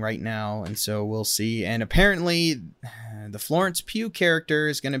anything right now. And so we'll see. And apparently the Florence Pugh character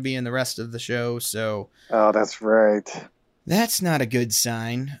is going to be in the rest of the show. So, oh, that's right. That's not a good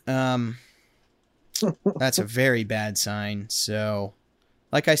sign. That's a very bad sign. So,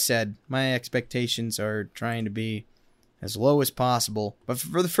 like I said, my expectations are trying to be as low as possible. But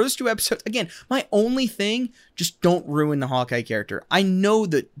for the first two episodes, again, my only thing, just don't ruin the Hawkeye character. I know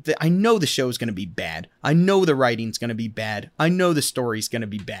I know the show is going to be bad. I know the writing's going to be bad. I know the story's going to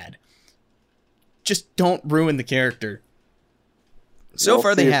be bad. Just don't ruin the character. So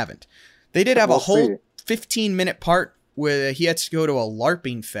far, they haven't. They did have a whole 15-minute part where he had to go to a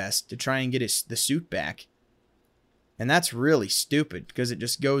LARPing fest to try and get the suit back. And that's really stupid because it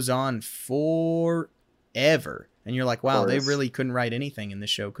just goes on forever. And you're like, wow, they really couldn't write anything in this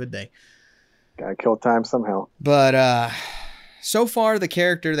show, could they? Gotta kill time somehow. But so far, the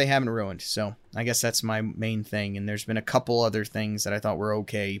character they haven't ruined. So I guess that's my main thing. And there's been a couple other things that I thought were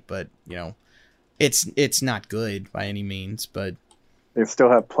okay. But, you know, it's not good by any means. But they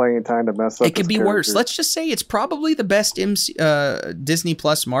still have plenty of time to mess up. It could be worse. Let's just say it's probably the best Disney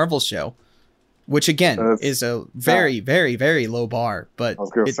Plus Marvel show. Which, again, is a very, very, very low bar. But I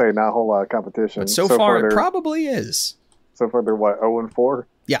was going to say, not a whole lot of competition. But so far it probably is. So far, they're what, 0-4?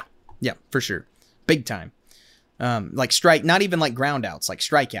 Yeah, for sure. Big time. Like not even like ground outs, like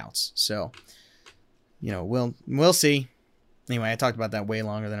strikeouts. So, we'll see. Anyway, I talked about that way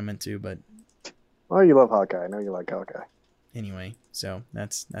longer than I meant to, but. Oh, you love Hawkeye. I know you like Hawkeye. Anyway, so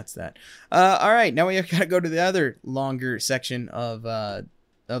that's that. All right, now we got to go to the other longer section of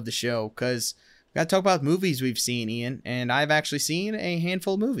the show, because we got to talk about movies we've seen, Ian, and I've actually seen a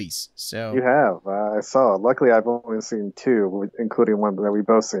handful of movies. So you have. I saw. Luckily, I've only seen 2, including one that we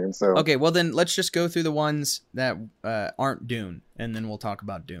both seen. So okay, well then let's just go through the ones that aren't Dune, and then we'll talk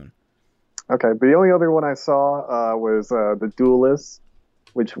about Dune. Okay, but the only other one I saw was The Duelist,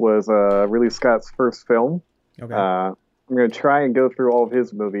 which was Ridley Scott's first film. Okay. I'm going to try and go through all of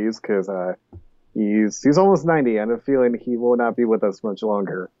his movies because he's almost 90, and I have a feeling he will not be with us much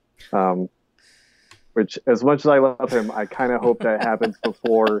longer. Which, as much as I love him, I kind of hope that happens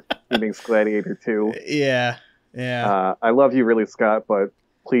before he makes Gladiator 2. Yeah. I love you, Ridley Scott, but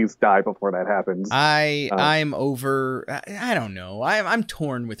please die before that happens. I'm over. I don't know. I'm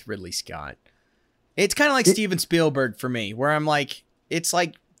torn with Ridley Scott. It's kind of like Steven Spielberg for me, where I'm like, it's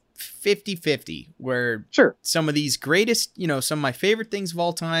like 50-50, where sure, some of these greatest, some of my favorite things of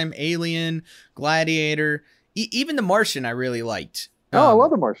all time, Alien, Gladiator, even The Martian, I really liked. I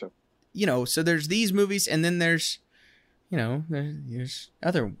love The Martian. So there's these movies, and then there's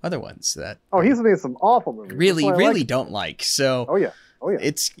other ones that he's made some awful movies. Really don't like. So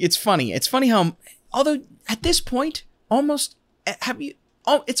it's funny. It's funny how, although at this point,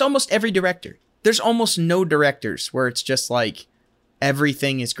 it's almost every director. There's almost no directors where it's just like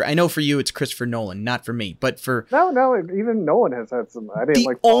everything is great. I know for you it's Christopher Nolan, not for me, but for no, even Nolan has had some. I didn't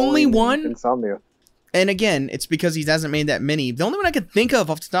like only one Insomnia. And again, it's because he hasn't made that many. The only one I could think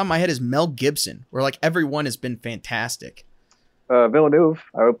of off the top of my head is Mel Gibson, where like everyone has been fantastic. Villeneuve,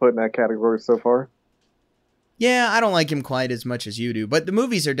 I would put in that category so far. Yeah, I don't like him quite as much as you do, but the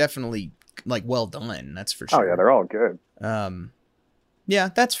movies are definitely like well done. That's for sure. Oh yeah, they're all good. Yeah,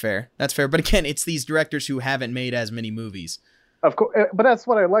 that's fair. But again, it's these directors who haven't made as many movies. Of course, but that's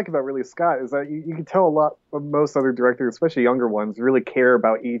what I like about Ridley Scott is that you can tell a lot of most other directors, especially younger ones, really care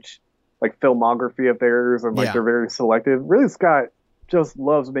about each like filmography of theirs, and like they're very selective. Ridley Scott just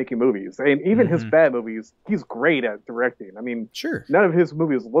loves making movies, and even his bad movies, he's great at directing. I mean, sure, none of his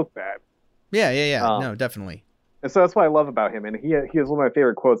movies look bad. Yeah. No, definitely. And so that's what I love about him. And he has one of my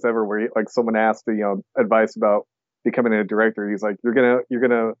favorite quotes ever, where someone asked advice about becoming a director. He's like, you're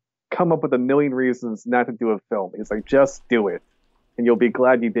gonna come up with a million reasons not to do a film. He's like, just do it, and you'll be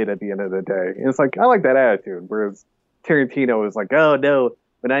glad you did at the end of the day. And it's like, I like that attitude. Whereas Tarantino is like, oh no,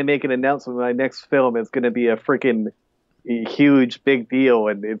 when I make an announcement, my next film is going to be a freaking huge big deal,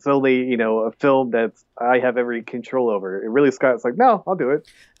 and it's only a film that I have every control over. And Ridley Scott's like, no, I'll do it.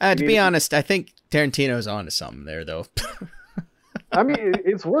 To be honest, I think Tarantino's onto something there, though. I mean,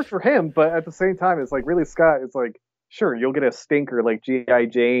 it's worked for him, but at the same time, it's like Ridley Scott. It's like, sure, you'll get a stinker like G.I.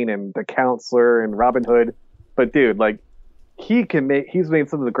 Jane and The Counselor and Robin Hood, but dude, like he's made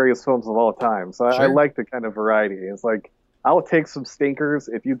some of the greatest films of all time. So I like the kind of variety. It's like, I'll take some stinkers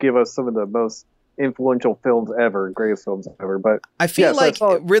if you give us some of the most influential films ever, greatest films ever. But I feel like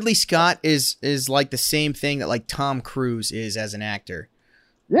Ridley Scott is like the same thing that like Tom Cruise is as an actor.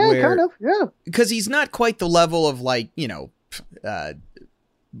 Yeah, kind of. Yeah, because he's not quite the level of like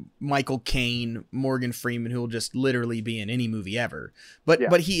Michael Caine, Morgan Freeman, who will just literally be in any movie ever.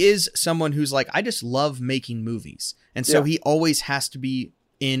 But he is someone who's like, I just love making movies, and so he always has to be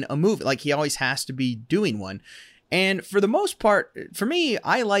in a movie. Like he always has to be doing one. And for the most part, for me,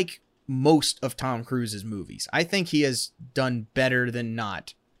 I like most of Tom Cruise's movies. I think he has done better than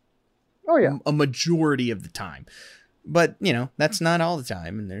not. Oh yeah, a majority of the time. But that's not all the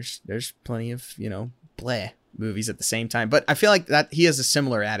time, and there's plenty of bleh movies at the same time. But I feel like that he has a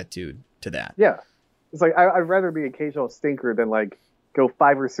similar attitude to that. Yeah, it's like I'd rather be an occasional stinker than like go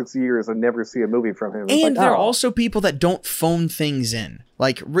 5 or 6 years and never see a movie from him. And there are also people that don't phone things in.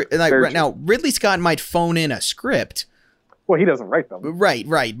 Like right now, Ridley Scott might phone in a script. Well, he doesn't write them.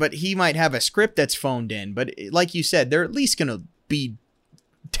 Right. But he might have a script that's phoned in. But like you said, they're at least going to be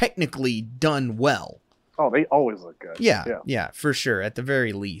technically done well. Oh, they always look good. Yeah, for sure, at the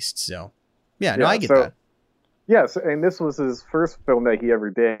very least. So, I get that. Yes, and this was his first film that he ever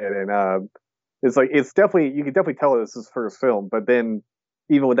did, and it's definitely, you can definitely tell this is his first film. But then,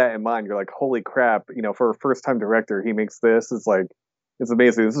 even with that in mind, you're like, holy crap! For a first-time director, he makes this. It's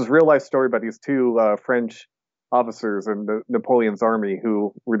amazing. This is a real life story about these two French officers in Napoleon's army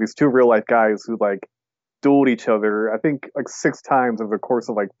who were these two real life guys who like dueled each other, I think like 6 times over the course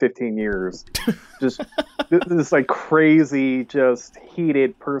of like 15 years. Just this like crazy, just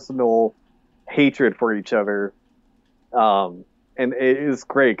heated personal hatred for each other. And it is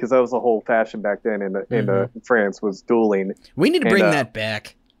great because that was the whole fashion back then in France was dueling. We need to bring that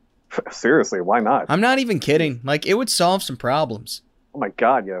back. Seriously, why not? I'm not even kidding. Like, it would solve some problems. Oh my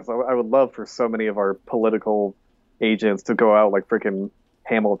God, yes. I would love for so many of our political agents to go out like freaking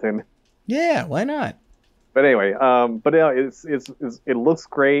Hamilton. Yeah, why not? But anyway, it looks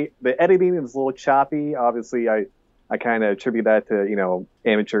great. The editing is a little choppy. Obviously, I kind of attribute that to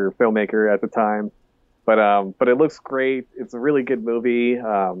amateur filmmaker at the time. But it looks great. It's a really good movie.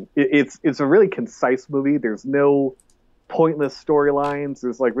 It's a really concise movie. There's no pointless storylines.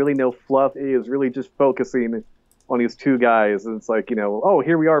 There's like really no fluff. It is really just focusing on these two guys. And it's like, oh,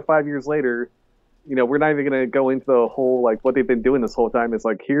 here we are 5 years later. We're not even going to go into the whole, like, what they've been doing this whole time. It's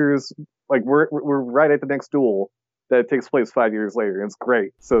like, here's, like, we're right at the next duel that takes place 5 years later. And it's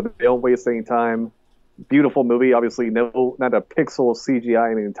great. So they don't waste any time. Beautiful movie. Obviously, not a pixel of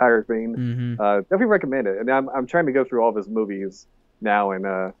CGI in the entire thing. Mm-hmm. Definitely recommend it. And I'm trying to go through all of his movies now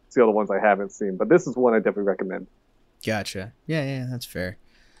and see all the ones I haven't seen. But this is one I definitely recommend. Gotcha. Yeah, that's fair.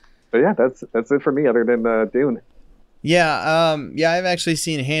 But yeah, that's it for me. Other than Dune. Yeah, I've actually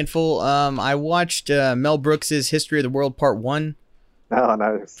seen a handful. I watched Mel Brooks's History of the World Part 1. Oh,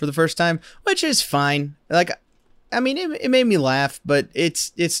 nice. For the first time, which is fine. Like, I mean, it made me laugh, but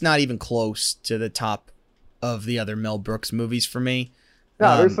it's not even close to the top of the other Mel Brooks movies for me.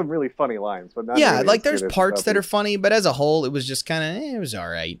 No, there's some really funny lines, but not really like there's parts that are funny, but as a whole, it was just kind of it was all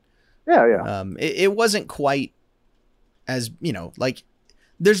right. Yeah. It wasn't quite as like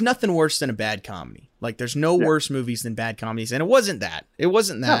there's nothing worse than a bad comedy. Like there's no worse movies than bad comedies, and it wasn't that.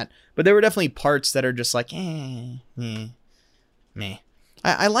 No. But there were definitely parts that are just like meh.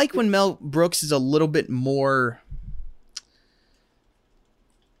 I like when Mel Brooks is a little bit more.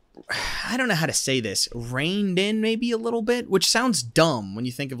 I don't know how to say this. Reined in maybe a little bit, which sounds dumb when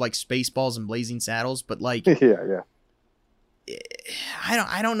you think of like Spaceballs and Blazing Saddles, but like yeah.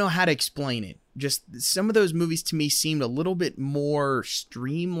 I don't know how to explain it. Just some of those movies to me seemed a little bit more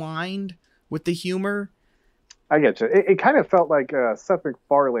streamlined with the humor. I get you. It kind of felt like Seth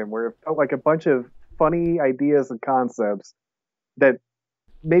MacFarlane, where it felt like a bunch of funny ideas and concepts that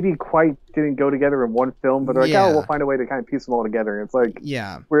maybe quite didn't go together in one film, but they're like, oh, we'll find a way to kind of piece them all together. And it's like,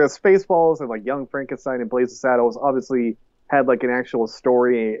 whereas Spaceballs and like Young Frankenstein and Blazing Saddles obviously had like an actual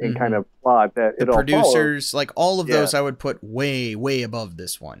story and kind of plot that the producers, like all of those, I would put way, way above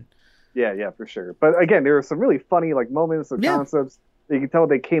this one. Yeah, for sure. But again, there were some really funny like moments and concepts that you can tell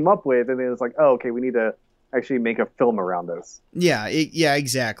they came up with, and then it's like, oh, okay, we need to actually make a film around this. Yeah,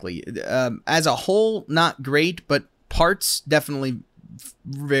 exactly. As a whole, not great, but parts definitely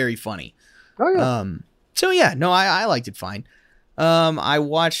very funny. Oh yeah. I liked it fine.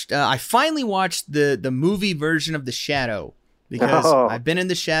 I finally watched the movie version of The Shadow because I've been in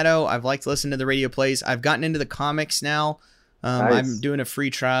The Shadow. I've liked to listen to the radio plays. I've gotten into the comics now. Nice. I'm doing a free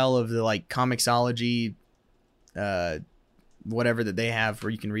trial of the like Comixology, whatever that they have where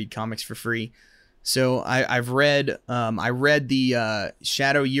you can read comics for free. So I read the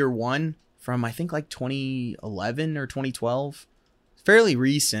Shadow Year One from I think like 2011 or 2012. Fairly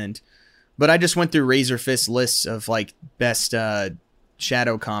recent, but I just went through Razor Fist lists of like best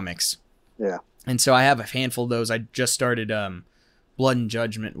Shadow comics. Yeah. And so I have a handful of those. I just started Blood and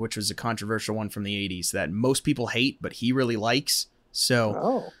Judgment, which was a controversial one from the 80s that most people hate, but he really likes.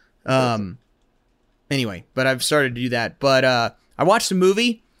 So, anyway, but I've started to do that. But I watched the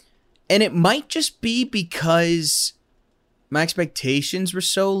movie, and it might just be because my expectations were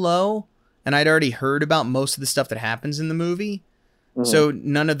so low, and I'd already heard about most of the stuff that happens in the movie. Mm-hmm. So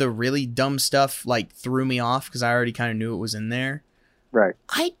none of the really dumb stuff like threw me off because I already kind of knew it was in there. Right.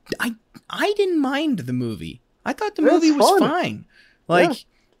 I didn't mind the movie. I thought the movie was fine. Like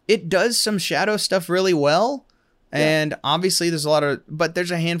it does some Shadow stuff really well. And obviously there's but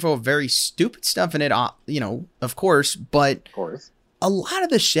there's a handful of very stupid stuff in it, of course, but a lot of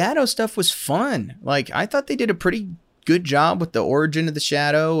the Shadow stuff was fun. Like I thought they did a pretty good job with the origin of the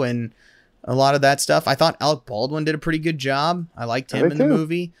Shadow and a lot of that stuff. I thought Alec Baldwin did a pretty good job. I liked him in the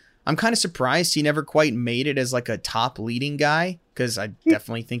movie. I'm kind of surprised he never quite made it as like a top leading guy because I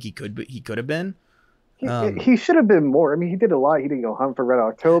definitely think he could have been. He should have been more. I mean, he did a lot. He did Hunt for Red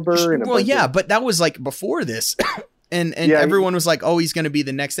October. But that was like before this. and everyone was like, oh, he's going to be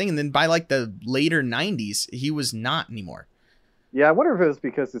the next thing. And then by like the later 90s, he was not anymore. Yeah, I wonder if it was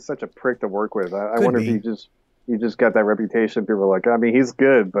because he's such a prick to work with. I wonder if he just got that reputation. People were like, I mean, he's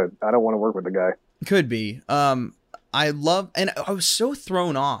good, but I don't want to work with the guy. Could be. I was so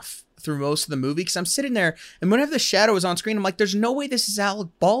thrown off through most of the movie because I'm sitting there and whenever the Shadow is on screen, I'm like, there's no way this is Alec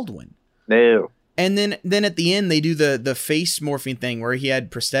Baldwin. No. And then at the end, they do the face morphing thing where he had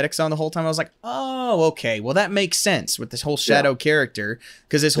prosthetics on the whole time. I was like, oh, okay. Well, that makes sense with this whole Shadow character,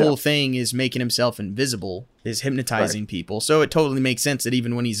 because this whole thing is making himself invisible, is hypnotizing people. So it totally makes sense that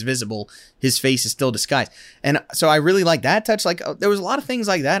even when he's visible, his face is still disguised. And so I really like that touch. Like, there was a lot of things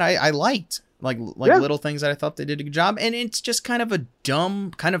like that I liked, like little things that I thought they did a good job. And it's just kind of a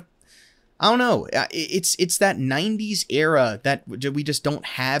dumb kind of, I don't know. It's that 90s era that we just don't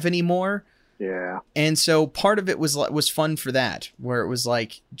have anymore. Yeah. And so part of it was fun for that, where it was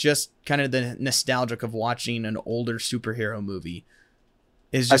like just kind of the nostalgic of watching an older superhero movie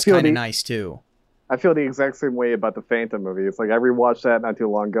is just kind of nice too. I feel the exact same way about the Phantom movie. It's like I rewatched that not too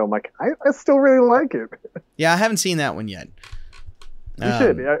long ago. I'm like, I still really like it. Yeah, I haven't seen that one yet. You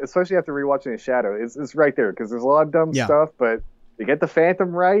should, especially after rewatching The Shadow. It's right there because there's a lot of dumb stuff, but you get the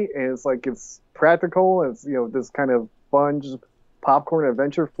Phantom right, and it's like it's practical. And it's this kind of fun, just popcorn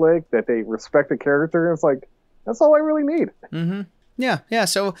adventure flick that they respect the character, and it's like that's all I really need. Mm-hmm. Yeah.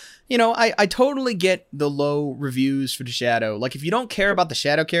 So I totally get the low reviews for The Shadow. Like, if you don't care about the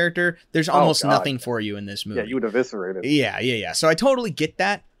Shadow character, there's almost nothing for you in this movie. Yeah, you would eviscerate it. Yeah. So I totally get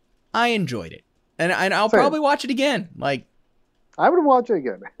that. I enjoyed it, and I'll probably watch it again. Like, I would watch it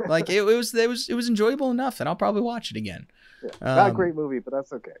again. Like it was enjoyable enough, and I'll probably watch it again. Yeah, not a great movie, but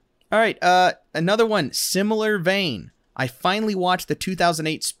that's okay. All right, another one, similar vein. I finally watched the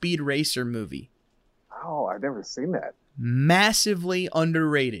 2008 Speed Racer movie. Oh, I've never seen that. Massively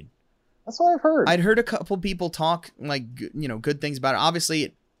underrated. That's what I've heard. I'd heard a couple people talk good things about it.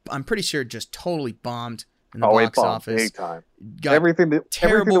 Obviously, I'm pretty sure it just totally bombed in the box office. Big time. Everything the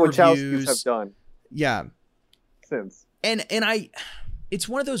Wachowskis have done. Yeah. Since. And it's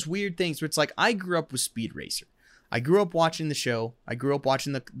one of those weird things where it's like, I grew up with Speed Racer. I grew up watching the show. I grew up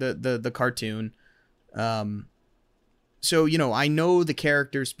watching the cartoon. So, I know the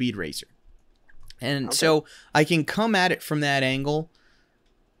character Speed Racer. And so I can come at it from that angle.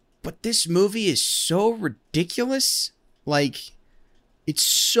 But this movie is so ridiculous. Like, it's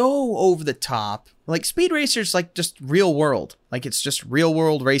so over the top. Like, Speed Racer's like just real world. Like, it's just real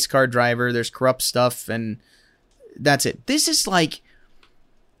world race car driver. There's corrupt stuff and that's it. This is like,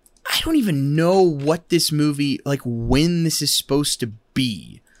 I don't even know what this movie, like when this is supposed to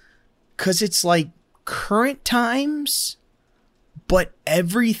be. 'Cause it's like current times, but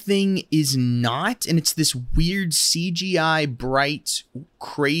everything is not. And it's this weird CGI, bright,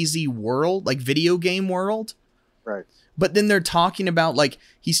 crazy world, like video game world. Right. But then they're talking about, like,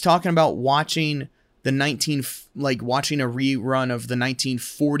 he's talking about watching watching a rerun of the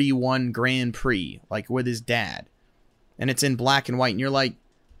 1941 Grand Prix, like with his dad. And it's in black and white. And you're like,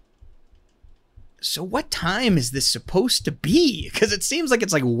 so what time is this supposed to be? Because it seems like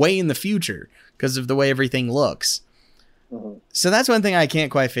it's like way in the future because of the way everything looks. Mm-hmm. So that's one thing I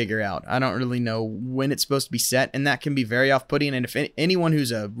can't quite figure out. I don't really know when it's supposed to be set. And that can be very off-putting. And if anyone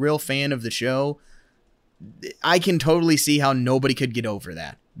who's a real fan of the show, I can totally see how nobody could get over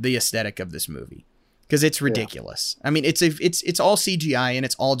that, the aesthetic of this movie. Because it's ridiculous. Yeah. I mean, it's all CGI and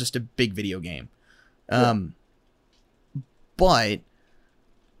it's all just a big video game. But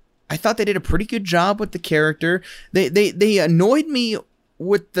I thought they did a pretty good job with the character. They annoyed me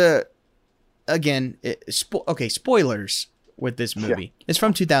with the, again, spoilers with this movie. Yeah. It's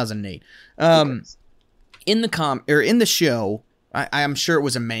from 2008. In the show, I'm sure it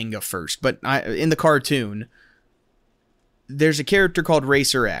was a manga first, but in the cartoon, there's a character called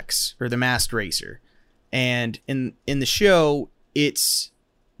Racer X, or the Masked Racer. And in the show, it's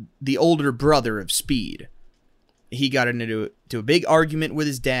the older brother of Speed. He got into a big argument with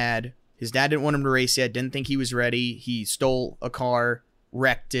his dad. His dad didn't want him to race yet, didn't think he was ready. He stole a car,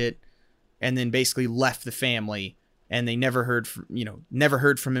 wrecked it, and then basically left the family. And they never heard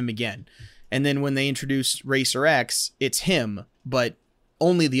from him again. And then when they introduced Racer X, it's him, but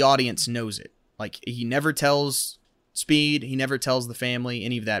only the audience knows it. Like, he never tells Speed, he never tells the family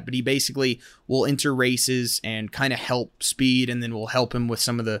any of that, but he basically will enter races and kind of help Speed, and then will help him with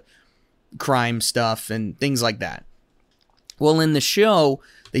some of the crime stuff and things like that. Well, in the show,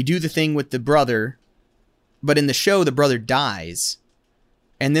 they do the thing with the brother, but in the show, the brother dies,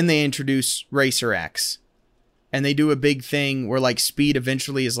 and then they introduce Racer X, and they do a big thing where, like, Speed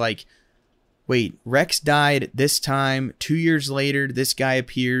eventually is like, wait, Rex died at this time, 2 years later, this guy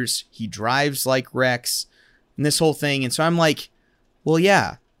appears, he drives like Rex, and this whole thing. And so I'm like, well,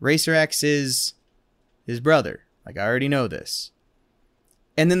 yeah, Racer X is his brother. Like, I already know this.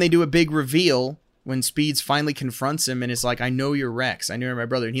 And then they do a big reveal when Speeds finally confronts him and is like, I know you're Rex. I know you're my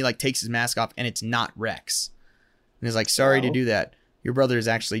brother. And he, like, takes his mask off, and it's not Rex. And he's like, sorry to do that. Your brother is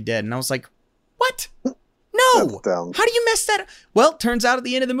actually dead. And I was like, what? No! How do you mess that up? Well, turns out at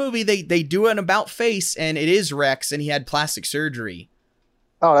the end of the movie, they do an about face, and it is Rex, and he had plastic surgery.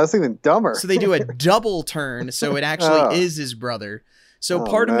 Oh, that's even dumber. So they do a double turn, so it actually is his brother. So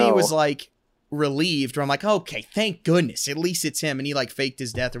part of me was like relieved, where I'm like, okay, thank goodness, at least it's him, and he like faked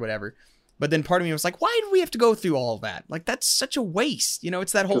his death or whatever. But then part of me was like, why do we have to go through all of that? Like, that's such a waste. You know,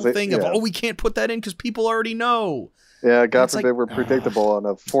 it's that whole thing of, we can't put that in because people already know. Yeah, God forbid we're predictable on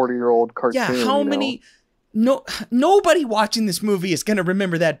a 40-year-old cartoon. Yeah, how many... nobody watching this movie is going to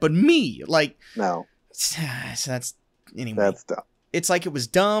remember that but me. Like, no. So that's... Anyway. That's dumb. It's like it was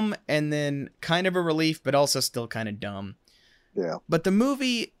dumb and then kind of a relief, but also still kind of dumb. Yeah. But the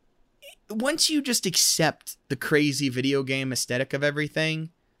movie, once you just accept the crazy video game aesthetic of everything,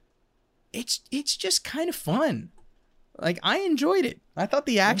 it's just kind of fun. Like, I enjoyed it. I thought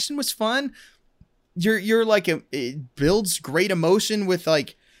the action was fun. You're like, it builds great emotion with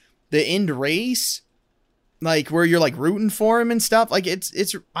like the end race, like where you're like rooting for him and stuff. Like it's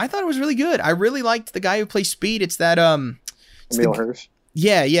I thought it was really good. I really liked the guy who plays Speed. It's that Emil Hirsch.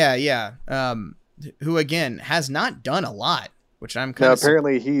 Yeah. Who again has not done a lot, which I'm kind of.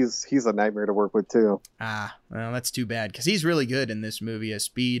 Apparently he's a nightmare to work with too. Well, that's too bad because he's really good in this movie as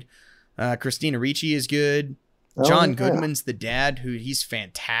Speed. Christina Ricci is good. John Goodman's the dad, who he's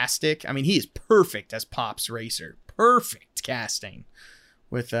fantastic. I mean, he is perfect as Pop's racer. Perfect casting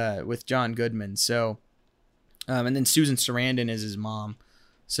with John Goodman. So, and then Susan Sarandon is his mom.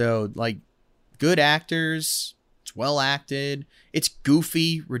 So, like, good actors. It's well acted. It's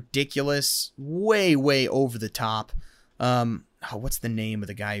goofy, ridiculous, way, way over the top. What's the name of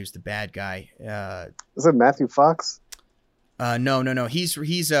the guy who's the bad guy? Is it Matthew Fox? No.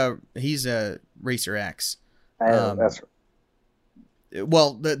 He's a Racer X. That's right.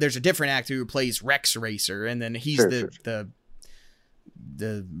 Well, there's a different actor who plays Rex Racer, and then he's the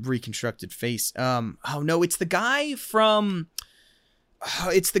reconstructed face. It's the guy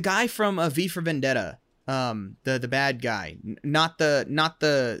from V for Vendetta. The bad guy, not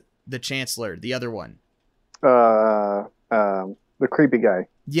the Chancellor, the other one. The creepy guy.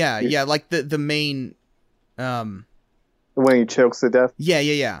 Yeah, like the main. When he chokes to death.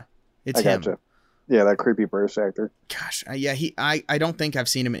 Yeah. It's him. Gotcha. Yeah, that creepy British actor. Gosh, I don't think I've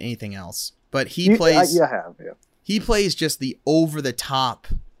seen him in anything else, but he plays. I have. Yeah. He plays just the over the top,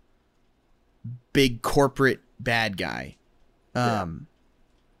 big corporate bad guy. But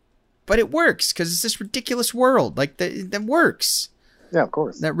it works because it's this ridiculous world. Like that works. Yeah, of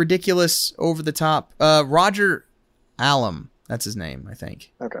course. That ridiculous over the top. Roger Allam, that's his name, I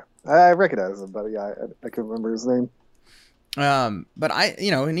think. Okay, I recognize him, but yeah, I couldn't remember his name. But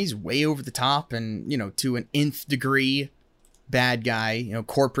and he's way over the top and, to an nth degree bad guy,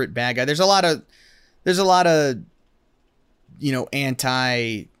 corporate bad guy. There's a lot of,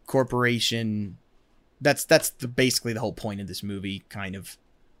 anti-corporation. That's basically the whole point of this movie, kind of.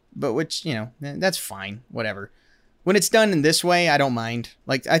 But which, that's fine, whatever. When it's done in this way, I don't mind.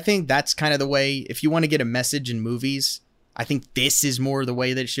 Like, I think that's kind of the way, if you want to get a message in movies, I think this is more the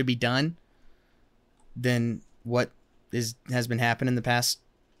way that it should be done than what has been happening the past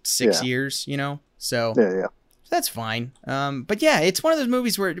 6 years, So yeah. That's fine. But yeah, it's one of those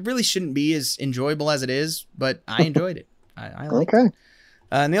movies where it really shouldn't be as enjoyable as it is, but I enjoyed it. I liked it.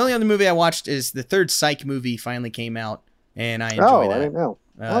 And the only other movie I watched is the third Psych movie finally came out, and I enjoyed that. I didn't know.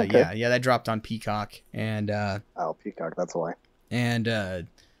 Yeah, that dropped on Peacock, and Peacock, that's why. And I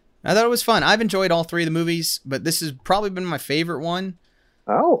thought it was fun. I've enjoyed all three of the movies, but this has probably been my favorite one.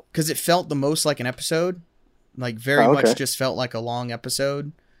 Oh, because it felt the most like an episode, like very much just felt like a long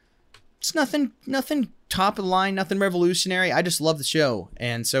episode. It's nothing top of the line, nothing revolutionary. I just love the show,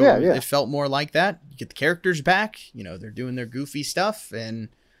 and so it felt more like that. You get the characters back, they're doing their goofy stuff, and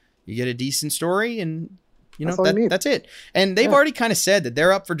you get a decent story, and that's it. And they've already kind of said that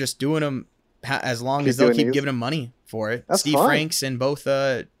they're up for just doing them as long as they'll keep giving them money for it. That's Steve fine. Franks and both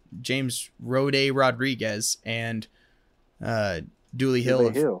James Rode Rodriguez and Dooley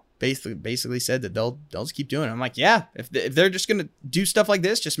Hill basically said that they'll just keep doing it. I'm like, yeah, if they're just gonna do stuff like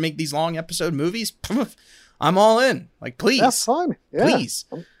this, just make these long episode movies, I'm all in. Like, please, that's fine. Yeah, please.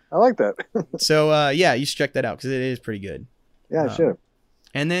 I like that. So you should check that out because it is pretty good. Yeah, I should.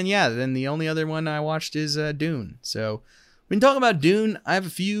 And then then the only other one I watched is Dune. So when talking about Dune, I have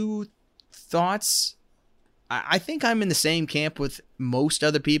a few thoughts. I think I'm in the same camp with most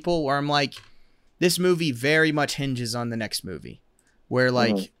other people where I'm like, this movie very much hinges on the next movie. Where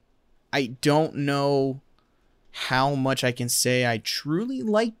I don't know how much I can say I truly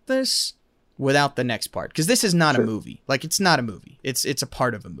like this without the next part. Because this is not a movie. Like, it's not a movie. It's a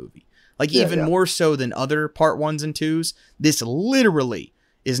part of a movie. Like, even more so than other part 1s and 2s, this literally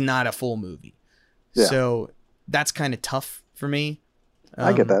is not a full movie. Yeah. So that's kind of tough for me.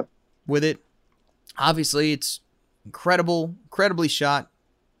 I get that. With it. Obviously, it's incredibly shot,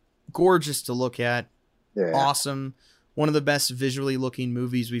 gorgeous to look at, awesome. One of the best visually looking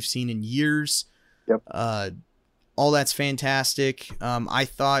movies we've seen in years. Yep. All that's fantastic. I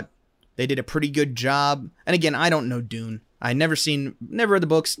thought they did a pretty good job. And again, I don't know Dune. I never read the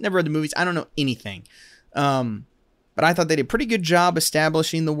books, never read the movies. I don't know anything. But I thought they did a pretty good job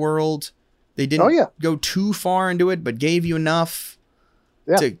establishing the world. They didn't go too far into it, but gave you enough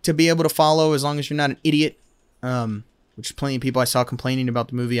to be able to follow as long as you're not an idiot. Which plenty of people I saw complaining about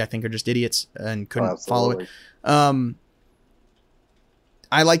the movie I think are just idiots and couldn't follow it.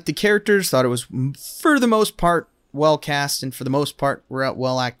 I liked the characters, thought it was for the most part well cast, and for the most part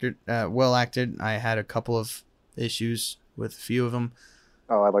well acted. I had a couple of issues with a few of them.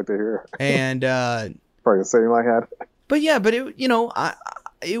 Oh, I'd like to hear. And probably the same I had. But yeah,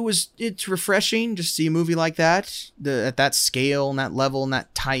 it's refreshing just to see a movie like that, at that scale and that level and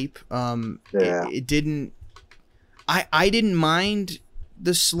that type. It didn't. I didn't mind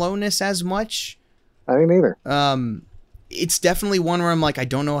the slowness as much. I didn't either. It's definitely one where I'm like, I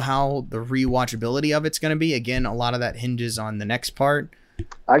don't know how the rewatchability of it's going to be. Again, a lot of that hinges on the next part.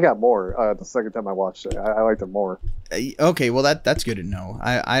 I got more the second time I watched it. I liked it more. Okay, well that's good to know.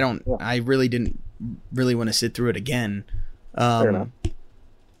 I really didn't really want to sit through it again. Fair enough.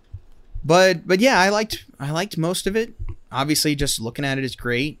 But yeah, I liked most of it. Obviously, just looking at it is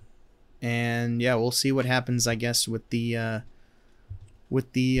great. And yeah, we'll see what happens, I guess, with the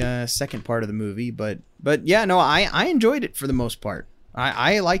second part of the movie. But yeah, no, I enjoyed it for the most part.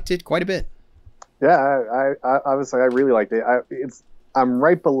 I liked it quite a bit. Yeah, I obviously I really liked it. I'm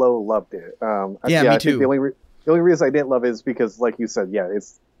right below loved it. Me too. The only reason I didn't love it is because, like you said,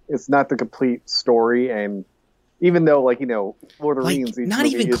 it's not the complete story, and even though Lord of the Rings, not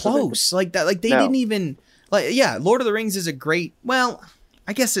even close. Like that, they didn't even Lord of the Rings is a great. Well,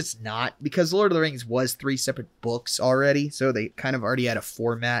 I guess it's not, because Lord of the Rings was 3 separate books already, so they kind of already had a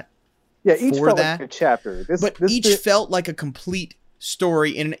format. Yeah, each felt like a chapter. Each felt like a complete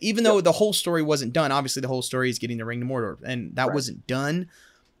story, and even though the whole story wasn't done, obviously the whole story is getting the ring to Mordor, and that wasn't done,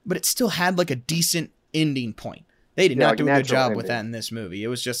 but it still had like a decent ending point. They did not do a good job with that in this movie. It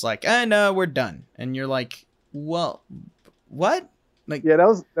was just like, no, we're done, and you're like, well, what? Like, yeah, that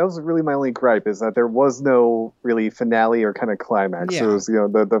was really my only gripe, is that there was no really finale or kind of climax. Yeah. It was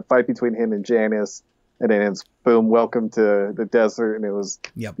the fight between him and Janice, and then it's boom, welcome to the desert, and it was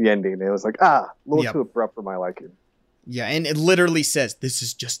the ending. It was like a little too abrupt for my liking. Yeah, and it literally says, this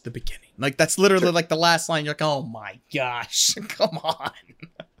is just the beginning. Like, that's literally like the last line. You're like, oh my gosh, come on.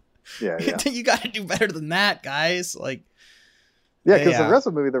 Yeah. You got to do better than that, guys. Like, yeah, because the rest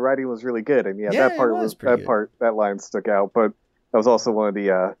of the movie, the writing was really good, and that line stuck out. But that was also one of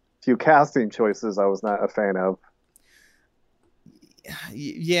the few casting choices I was not a fan of.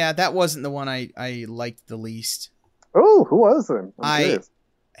 Yeah, that wasn't the one I liked the least. Oh, who was it? I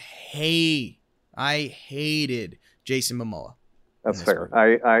hated Jason Momoa. That's fair.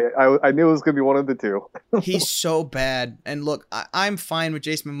 I knew it was going to be one of the two. He's so bad. And look, I'm fine with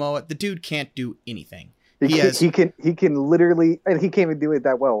Jason Momoa. The dude can't do anything. He can literally, and he can't even do it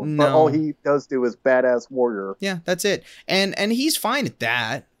that well. No. But all he does do is badass warrior. Yeah, that's it. And he's fine at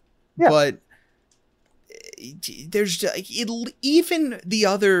that. Yeah. But there's even the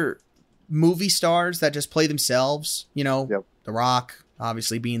other movie stars that just play themselves, The Rock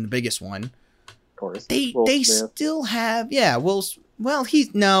obviously being the biggest one. Of course. They still have Will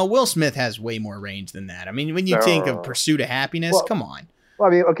Smith has way more range than that. I mean, when you think of Pursuit of Happiness, come on. Well,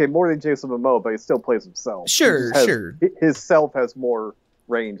 I mean, okay, more than Jason Momoa, but he still plays himself. Sure. His self has more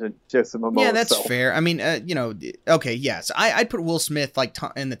range than Jason Momoa. Yeah, that's fair. I mean, okay, yes, I'd put Will Smith like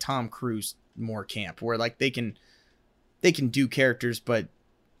in the Tom Cruise more camp, where like they can do characters, but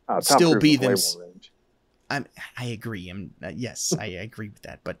still be them. I agree. Yes, I agree with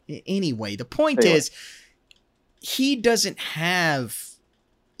that. But anyway, the point is, he doesn't have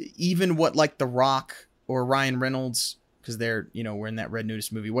even what like The Rock or Ryan Reynolds. Because they're, we're in that Red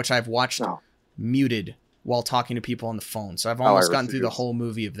Notice movie, which I've watched muted while talking to people on the phone. So I've almost gotten through the whole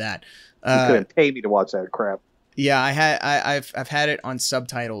movie of that. You couldn't pay me to watch that crap. Yeah, I've had it on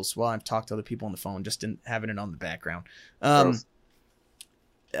subtitles while I've talked to other people on the phone, just having it on the background. Because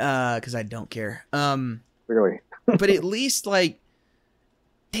I don't care. Really? But at least like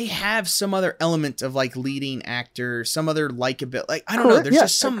they have some other element of like leading actor, some other likability. Like, I don't know. There's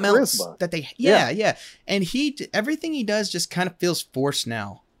just something else that they, yeah. And everything he does just kind of feels forced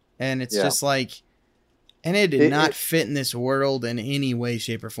now. And it's just like, and it did not fit in this world in any way,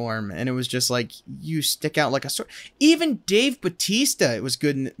 shape or form. And it was just like, you stick out like a sword. Even Dave Bautista was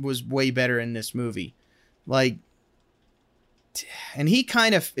good and was way better in this movie. Like, and he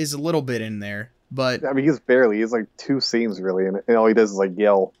kind of is a little bit in there, but I mean, he's like 2 scenes really, and all he does is like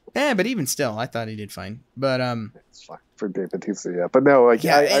yell. But even still, I thought he did fine. But it's fine for Dave Bautista, yeah. But no, like,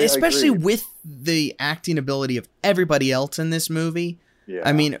 yeah, and especially with the acting ability of everybody else in this movie. Yeah.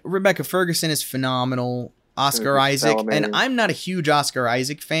 I mean, Rebecca Ferguson is phenomenal. Oscar Isaac, and I'm not a huge Oscar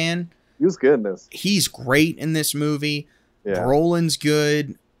Isaac fan. He was good in this. He's great in this movie. Yeah. Brolin's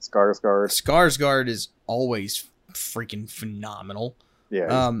good. Skarsgård is always freaking phenomenal.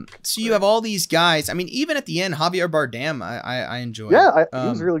 Yeah. So you have all these guys. I mean, even at the end, Javier Bardem, I enjoyed. Yeah, he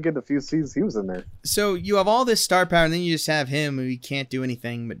was really good the few scenes he was in there. So you have all this star power, and then you just have him who can't do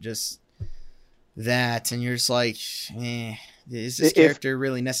anything but just that, and you're just like, is this character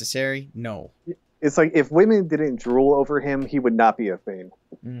really necessary? No. It's like if women didn't drool over him, he would not be a thing.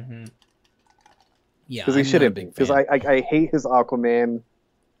 Mm-hmm. Yeah, because he shouldn't be. Because I hate his Aquaman.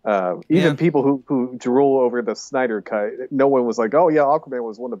 Even people who drool over the Snyder cut, no one was like, "Oh yeah, Aquaman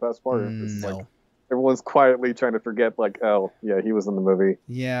was one of the best parts." No. Like, everyone's quietly trying to forget, like, "Oh yeah, he was in the movie."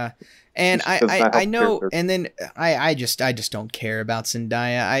 Yeah, and I know, character. And then I just don't care about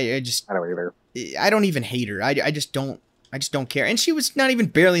Zendaya. I don't either. I don't even hate her. I just don't care. And she was not even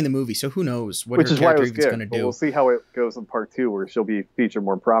barely in the movie, so who knows what her character is going to do. We'll see how it goes in part 2, where she'll be featured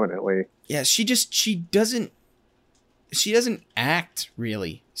more prominently. Yeah, she doesn't act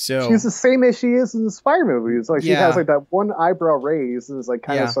really. So she's the same as she is in the Spy movies. Like, she has like that one eyebrow raise and is like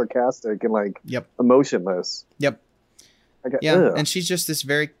kind of sarcastic and like emotionless. Yep. And she's just this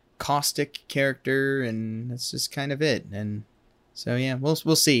very caustic character, and that's just kind of it. And so yeah, we'll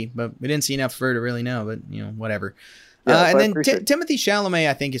see, but we didn't see enough for her to really know. But whatever. And then Timothée Chalamet,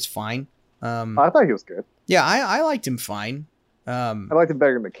 I think, is fine. I thought he was good. Yeah, I liked him fine. I liked him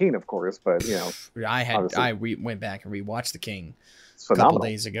better than The King, of course, but I went back and rewatched The King a couple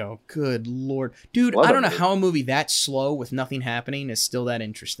days ago. Good Lord, dude! I don't know how a movie that slow with nothing happening is still that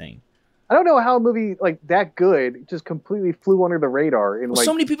interesting. I don't know how a movie like that good just completely flew under the radar. And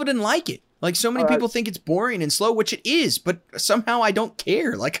so many people didn't like it. Like, so many people think it's boring and slow, which it is, but somehow I don't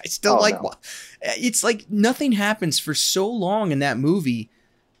care. Like, I still it's like nothing happens for so long in that movie,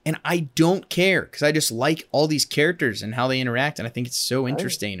 and I don't care because I just like all these characters and how they interact, and I think it's so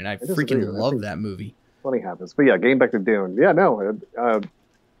interesting, and I freaking love that movie. Funny happens. But yeah, getting back to Dune. Yeah, no.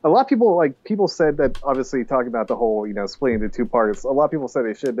 A lot of people said that, obviously, talking about the whole, splitting into 2 parts, a lot of people said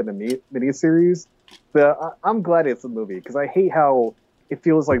it should have been a miniseries, but I'm glad it's a movie, because I hate how it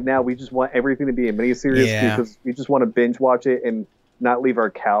feels like now we just want everything to be a miniseries because we just want to binge watch it and not leave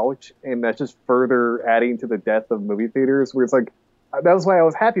our couch, and that's just further adding to the death of movie theaters, where it's like, that was why I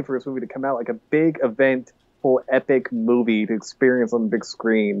was happy for this movie to come out, like a big eventful, epic movie to experience on the big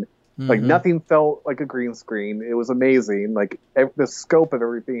screen. Mm-hmm. Like, nothing felt like a green screen. It was amazing. Like, the scope of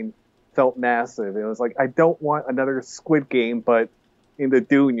everything felt massive. It was like, I don't want another Squid Game, but in the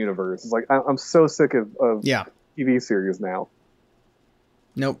Dune universe. It's like, I'm so sick of TV series now.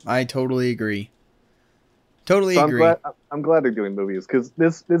 Nope, I totally agree. Totally agree. I'm glad they're doing movies, because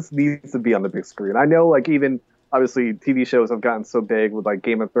this needs to be on the big screen. I know, like, even obviously TV shows have gotten so big with like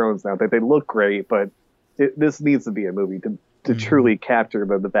Game of Thrones now that they look great, but this needs to be a movie to truly capture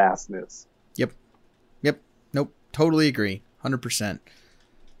the vastness. Yep. Nope. Totally agree. 100%.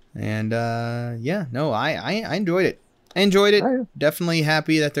 And I enjoyed it. Definitely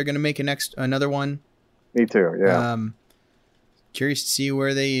happy that they're going to make another one. Me too. Yeah. Curious to see where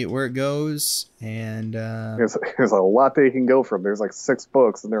it goes, and there's a lot they can go from. There's like 6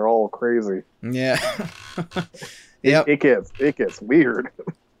 books, and they're all crazy. Yeah. Yep. It gets weird.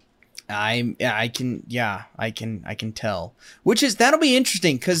 I can tell. That'll be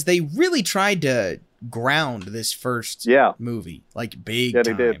interesting, because they really tried to ground this first movie, like, big time.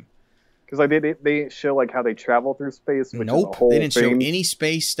 They did. Because they didn't show like how they travel through space. Which nope, is they didn't show any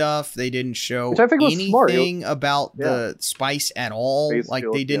space stuff. They didn't show anything about the spice at all. Space like,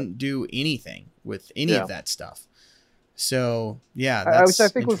 they didn't do anything with any of that stuff. So yeah, which I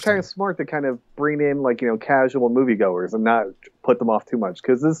think was kind of smart to kind of bring in like casual moviegoers and not put them off too much,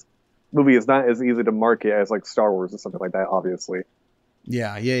 because this movie is not as easy to market as like Star Wars or something like that. Obviously.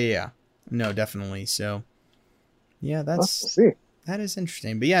 Yeah. No, definitely. So yeah, we'll see. That is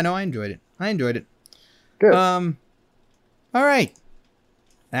interesting. But yeah, no, I enjoyed it. Good. All right.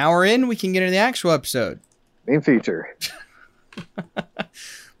 An hour in, we can get into the actual episode. Main feature.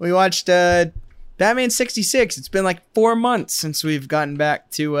 We watched Batman 66. It's been like 4 months since we've gotten back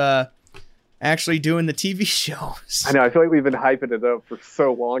to actually doing the TV shows. I know. I feel like we've been hyping it up for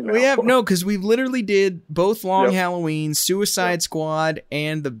so long now. We have, because we literally did both Long Halloween, Suicide Squad,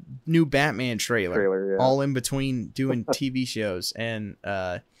 and the new Batman trailer all in between doing TV shows. And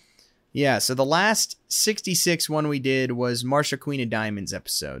Yeah, so the last 66 one we did was Marsha Queen of Diamonds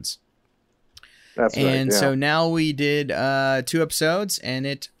episodes. That's right. And so now we did 2 episodes,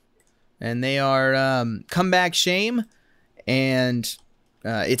 and they are Comeback Shame and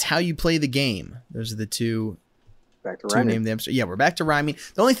It's How You Play the Game. Those are the two. Back to rhyming. Name the episode. Yeah, we're back to rhyming.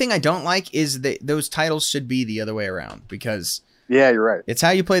 The only thing I don't like is that those titles should be the other way around, because yeah, you're right. It's How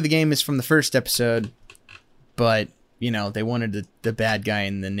You Play the Game is from the first episode, but they wanted the bad guy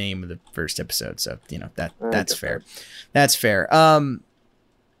in the name of the first episode, so that's fair. That's fair.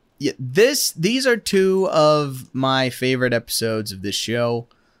 Yeah, these are 2 of my favorite episodes of this show.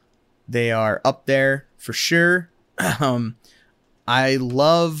 They are up there for sure. I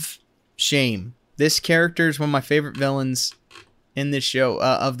love Shame. This character is one of my favorite villains in this show,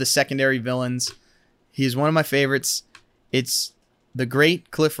 of the secondary villains. He's one of my favorites. It's the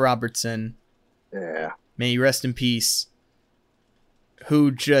great Cliff Robertson. Yeah. May he rest in peace. Who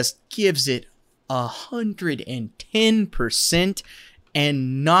just gives it 110%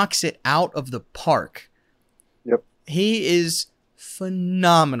 and knocks it out of the park. Yep. He is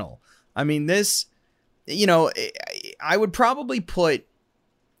phenomenal. I mean, this, I would probably put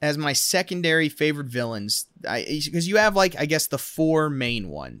as my secondary favorite villains, because you have, like, I guess the 4 main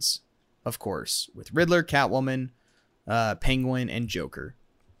ones, of course, with Riddler, Catwoman, Penguin, and Joker.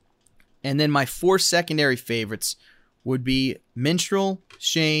 And then my 4 secondary favorites would be Minstrel,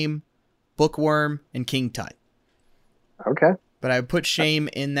 Shame, Bookworm, and King Tut. Okay. But I would put Shame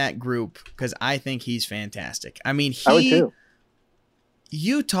in that group because I think he's fantastic. I mean, I would too.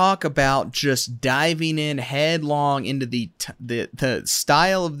 You talk about just diving in headlong into the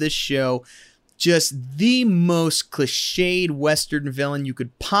style of this show, just the most cliched Western villain you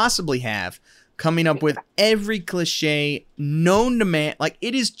could possibly have, coming up with every cliche known to man. Like,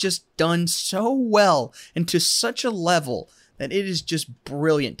 it is just done so well and to such a level that it is just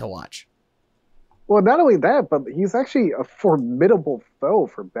brilliant to watch. Well, not only that, but he's actually a formidable foe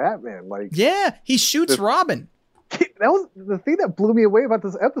for Batman. Like, yeah, he shoots Robin. That was the thing that blew me away about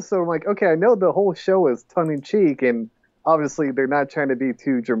this episode. I'm like, okay, I know the whole show is tongue-in-cheek, and obviously they're not trying to be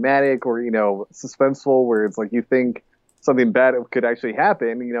too dramatic or, suspenseful, where it's like you think something bad could actually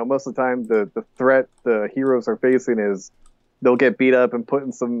happen. Most of the time the threat the heroes are facing is they'll get beat up and put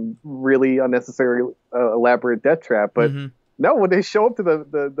in some really unnecessary, elaborate death trap. But no, when they show up to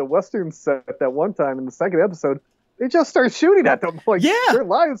the Western set that one time in the second episode, they just start shooting at them. Like, their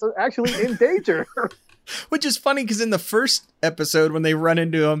lives are actually in danger. Which is funny because in the first episode, when they run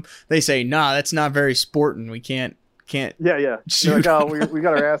into him, they say, "Nah, that's not very sporting. We can't." Yeah. Shoot. Like, we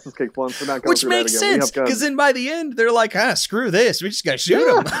got our asses kicked once. We're not going Which makes sense because then by the end, they're like, screw this. We just got to shoot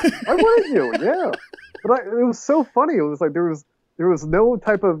him. I wouldn't you? Yeah. But it was so funny. It was like there was no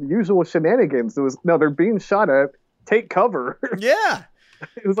type of usual shenanigans. They're being shot at. Take cover. Yeah.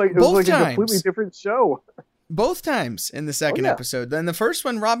 It was like a completely different show. Both times in the second episode. Then the first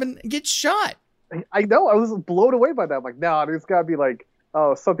one, Robin gets shot. I know. I was blown away by that. I'm like, nah, there's got to be like,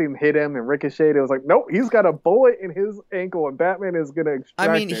 something hit him and ricocheted. It was like, nope, he's got a bullet in his ankle and Batman is going to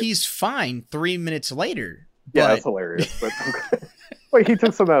extract it. He's fine 3 minutes later. Yeah, that's hilarious. But wait, he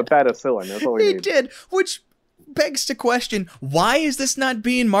took some penicillin. That's all he did, which begs to question, why is this not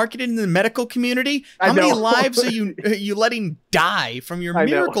being marketed in the medical community? How many lives are you letting die from your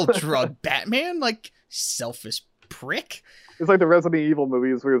miracle drug, Batman? Like, selfish prick. It's like the Resident Evil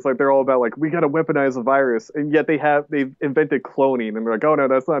movies where it's like they're all about like, we got to weaponize a virus, and yet they've invented cloning, and they're like, oh no,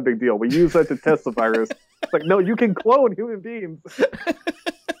 that's not a big deal. We use that to test the virus. It's like, no, you can clone human beings.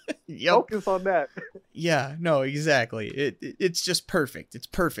 Yep. Focus on that. Yeah, no, exactly. It's just perfect. It's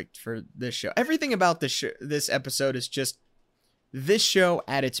perfect for this show. Everything about this episode is just this show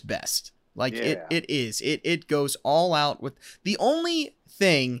at its best. Like it is. It goes all out with the only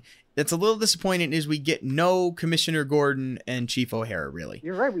thing that's a little disappointing is we get no Commissioner Gordon and Chief O'Hara, really.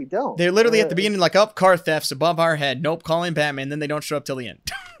 You're right, we don't. They're literally at the beginning like, car thefts above our head. Nope, calling Batman. Then they don't show up till the end.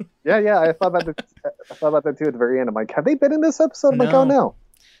 Yeah, I thought about that too at the very end. I'm like, have they been in this episode? I'm like, oh no.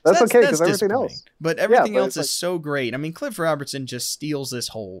 That's okay because everything else. But everything else is so great. I mean, Cliff Robertson just steals this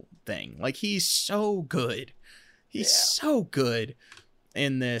whole thing. Like, he's so good. He's so good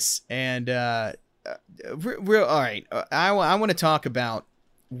in this. And we're all right. I want to talk about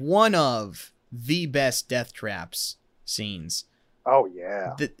one of the best death traps scenes. Oh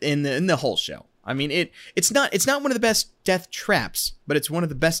yeah. In the whole show. I mean, it's not one of the best death traps, but it's one of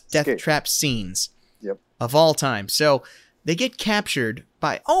the best death trap scenes of all time. So they get captured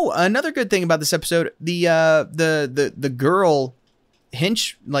by another good thing about this episode, the girl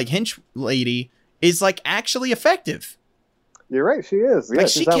hench lady is like actually effective. You're right, she is. Yeah, like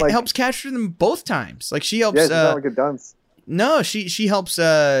she helps capture them both times. Like she helps. Yeah, she's not like a dunce. No, she helps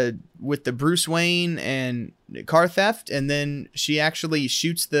with the Bruce Wayne and car theft, and then she actually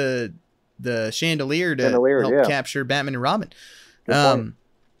shoots the chandelier to help capture Batman and Robin. She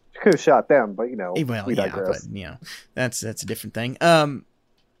could have shot them, but we digress. But that's a different thing.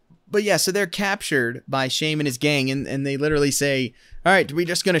 But yeah, so they're captured by Shame and his gang, and they literally say, "All right, are we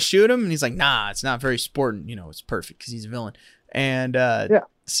just gonna shoot him?" And he's like, "Nah, it's not very sporting. It's perfect because he's a villain." And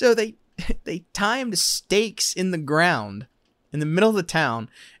so they tie him to stakes in the ground in the middle of the town,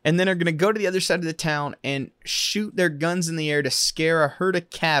 and then are gonna go to the other side of the town and shoot their guns in the air to scare a herd of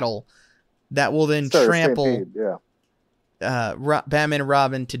cattle that will then trample Batman and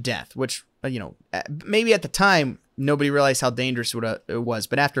Robin to death. Which maybe at the time nobody realized how dangerous it was,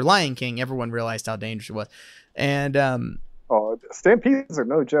 but after Lion King, everyone realized how dangerous it was. And stampedes are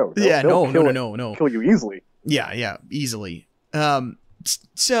no joke. No. Kill you easily. Yeah, easily.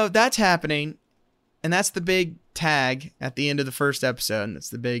 So that's happening, and that's the big tag at the end of the first episode, and that's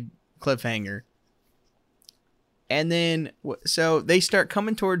the big cliffhanger. And then, so they start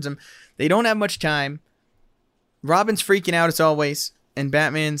coming towards him. They don't have much time. Robin's freaking out as always, and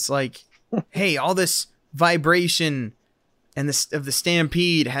Batman's like, "Hey, all this vibration and of the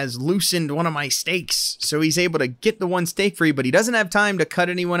stampede has loosened one of my stakes." So he's able to get the one stake free, but he doesn't have time to cut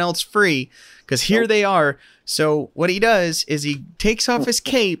anyone else free because here they are. So what he does is he takes off his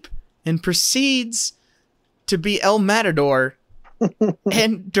cape and proceeds to be El Matador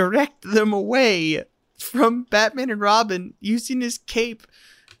and direct them away from Batman and Robin using his cape,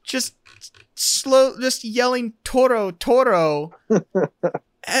 just yelling "Toro, Toro"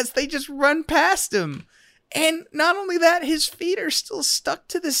 as they just run past him. And not only that, his feet are still stuck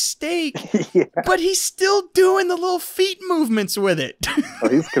to the stake, but he's still doing the little feet movements with it. Oh,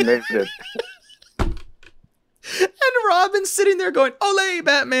 he's committed. And Robin's sitting there going, "Ole,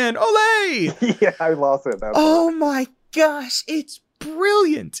 Batman, ole!" Yeah, I lost it. My gosh, it's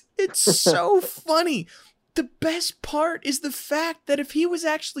brilliant. It's so funny. The best part is the fact that if he was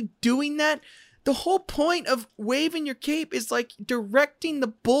actually doing that, the whole point of waving your cape is like directing the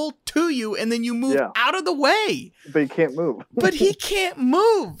bull to you, and then you move out of the way. But he can't move. But he can't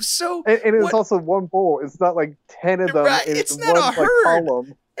move. So and it's also one bull. It's not like 10 of them. Right, it's not a herd.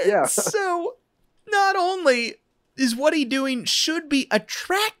 Column. Yeah. So not only is what he doing should be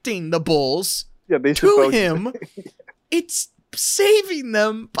attracting the bulls to him, it's saving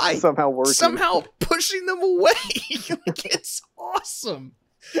them by somehow pushing them away. It's awesome.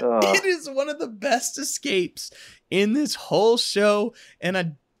 It is one of the best escapes in this whole show, and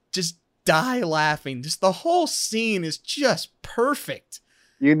I just die laughing. Just the whole scene is just perfect.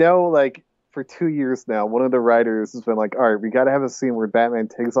 Like for 2 years now, one of the writers has been like, "All right, we got to have a scene where Batman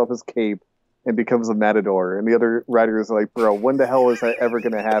takes off his cape and becomes a matador," and the other writers are like, "Bro, when the hell is that ever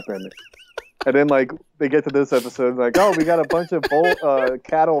going to happen?" And then they get to this episode, like, "Oh, we got a bunch of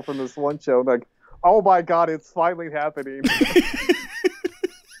cattle from this one show." Like, "Oh my god, it's finally happening."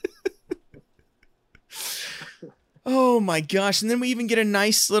 Oh my gosh. And then we even get a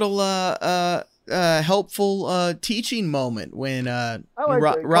nice little helpful teaching moment when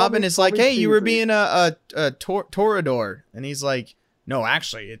Robin is like, "Hey, you were being a toreador." And he's like, "No,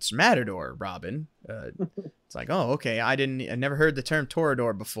 actually, it's matador, Robin." It's like, "Oh, okay. I never heard the term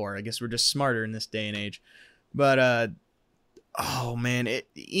toreador before. I guess we're just smarter in this day and age." But oh man,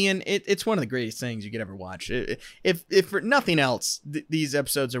 Ian, it's one of the greatest things you could ever watch. If for nothing else, these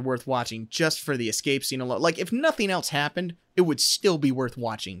episodes are worth watching just for the escape scene alone. Like, if nothing else happened, it would still be worth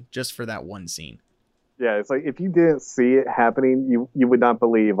watching just for that one scene. Yeah, it's like if you didn't see it happening, you would not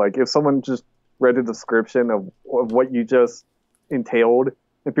believe. Like, if someone just read the description of what you just entailed,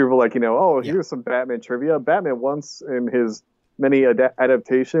 and people were like, here's some Batman trivia. Batman once in his many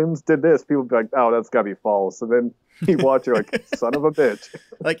adaptations did this. People would be like, "Oh, that's gotta be false." And then you watch, you're like, "Son of a bitch."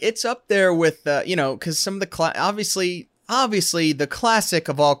 Like, it's up there with, because some of the obviously the classic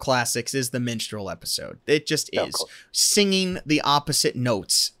of all classics is the minstrel episode. It just is singing the opposite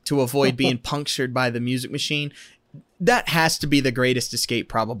notes to avoid being punctured by the music machine. That has to be the greatest escape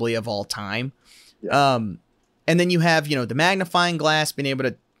probably of all time. Yeah. And then you have, the magnifying glass, being able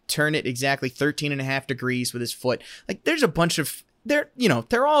to turn it exactly 13.5 degrees with his foot. Like, there's a bunch of, they're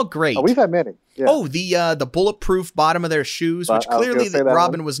all great. Oh, we've had many. Yeah. Oh, the bulletproof bottom of their shoes, which clearly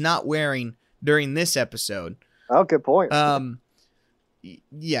Robin was not wearing during this episode. Oh, good point.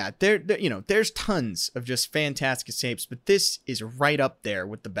 Yeah, there's tons of just fantastic escapes, but this is right up there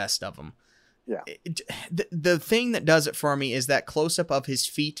with the best of them. Yeah. The thing that does it for me is that close-up of his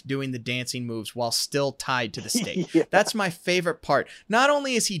feet doing the dancing moves while still tied to the stake. Yeah. That's my favorite part. Not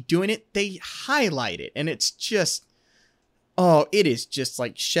only is he doing it, they highlight it, and it's just, it is just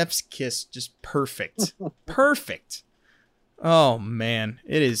like chef's kiss, just perfect. Perfect. Oh man,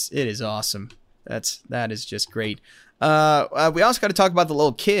 it is awesome. That is just great. We also got to talk about the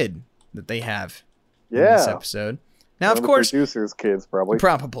little kid that they have in this episode. Now, one of course, producers' kids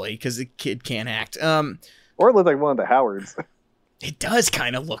probably because the kid can't act. Or it looked like one of the Howards. It does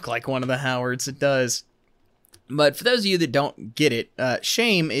kind of look like one of the Howards. It does. But for those of you that don't get it,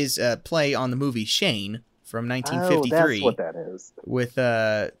 Shame is a play on the movie Shane from 1953. Oh, that's what that is. With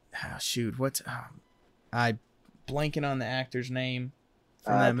I blanking on the actor's name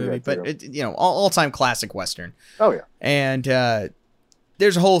from that movie, but it, all-time classic Western. Oh yeah. And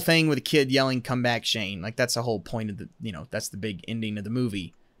there's a whole thing with a kid yelling, "Come back, Shane!" Like that's the whole point of the, that's the big ending of the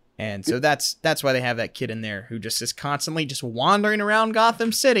movie. And so that's why they have that kid in there who just is constantly just wandering around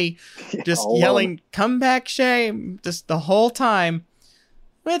Gotham City, just yelling, "Come back, Shane!" just the whole time.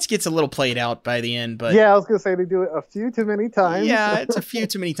 It gets a little played out by the end, but yeah, I was gonna say they do it a few too many times. Yeah, it's a few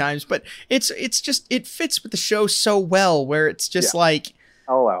too many times, but it's just it fits with the show so well, where it's just like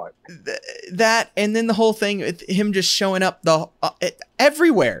I'll allow it. That, and then the whole thing with him just showing up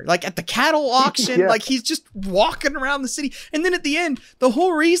everywhere, like at the cattle auction, like he's just walking around the city. And then at the end, the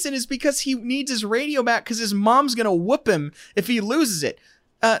whole reason is because he needs his radio back because his mom's gonna whoop him if he loses it.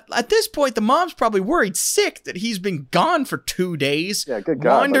 At this point, the mom's probably worried sick that he's been gone for 2 days,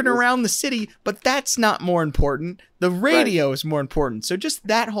 wandering around the city, but that's not more important. The radio is more important. So just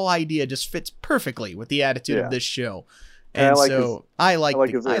that whole idea just fits perfectly with the attitude of this show. And I like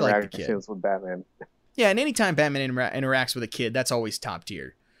his interactions with Batman. Yeah, and anytime Batman interacts with a kid, that's always top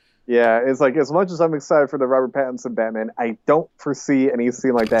tier. Yeah, it's like, as much as I'm excited for the Robert Pattinson Batman, I don't foresee any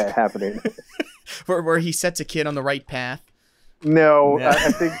scene like that happening. where he sets a kid on the right path. No,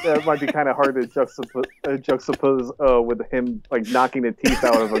 I think that might be kind of hard to juxtapose with him like knocking the teeth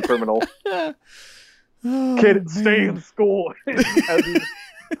out of a criminal. Kid, stay in school. As he's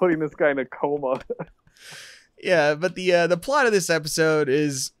putting this guy in a coma. Yeah, but the plot of this episode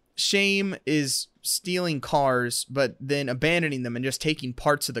is Shame is stealing cars, but then abandoning them and just taking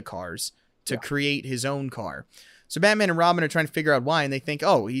parts of the cars to create his own car. So Batman and Robin are trying to figure out why, and they think,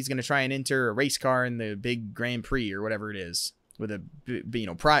 he's going to try and enter a race car in the big Grand Prix or whatever it is with a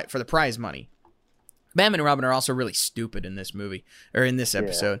for the prize money. Batman and Robin are also really stupid in this movie or in this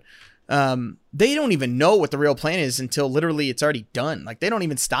episode. They don't even know what the real plan is until literally it's already done. Like they don't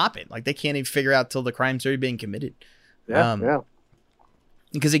even stop it. Like they can't even figure out till the crime's already been committed.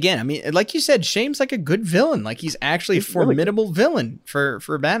 Because again, I mean, like you said, Shame's like a good villain. Like he's actually a formidable villain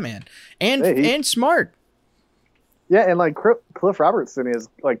for Batman and smart. Yeah, and like Cliff Robertson is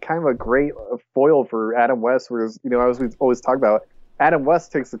like kind of a great foil for Adam West. Whereas, as we always talk about, Adam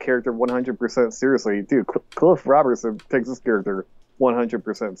West takes the character 100% seriously. Dude, Cliff Robertson takes this character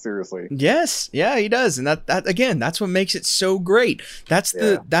 100% seriously. Yes, yeah, he does, and that again, that's what makes it so great. That's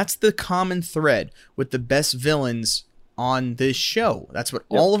the common thread with the best villains on this show. That's what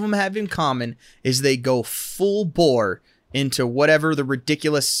all of them have in common, is they go full bore into whatever the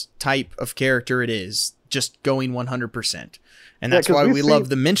ridiculous type of character it is, just going 100%. And that's why we love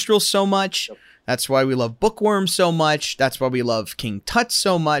the Minstrel so much. That's why we love Bookworm so much. That's why we love King Tut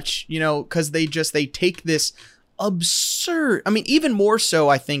so much, because they take this absurd, I mean, even more so,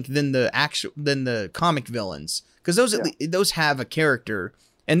 I think, than the comic villains, because those have a character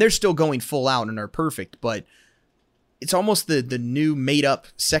and they're still going full out and are perfect, but it's almost the new made up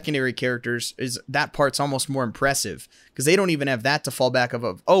secondary characters that part's almost more impressive, because they don't even have that to fall back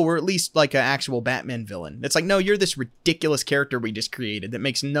of we're at least like an actual Batman villain. It's like, no, you're this ridiculous character we just created that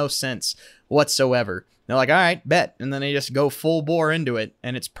makes no sense whatsoever. They're like, all right, bet, and then they just go full bore into it,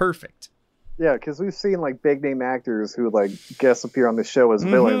 and it's perfect. Yeah, because we've seen like big name actors who like guest appear on the show as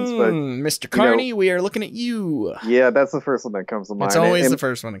villains, but Mr. Carney, we are looking at you. Yeah, that's the first one that comes to mind. It's always the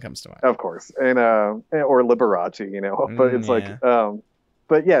first one that comes to mind, of course, and or Liberace, but it's like,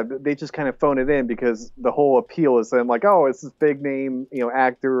 but yeah, they just kind of phone it in because the whole appeal is them like, it's this big name,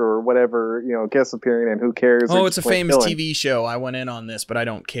 actor or whatever, guest appearing, and who cares? It's a famous TV show. I went in on this, but I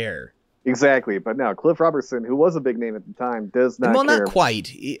don't care. Exactly, but now Cliff Robertson, who was a big name at the time, does not care. Well, not quite.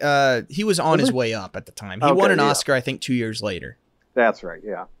 He was on his way up at the time. He won an Oscar, I think, 2 years later. That's right,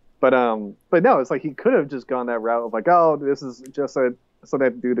 yeah. But no, it's like he could have just gone that route of like, this is just something I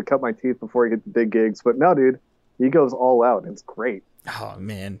have to do to cut my teeth before I get the big gigs. But no, dude, he goes all out, and it's great. Oh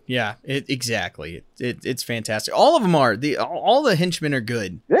man, yeah, exactly. It's fantastic. All of them are. All the henchmen are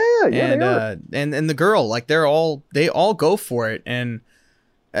good. Yeah, and they are. and the girl, like they all go for it, and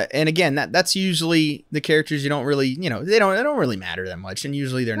again, that's usually the characters you don't really, they don't really matter that much, and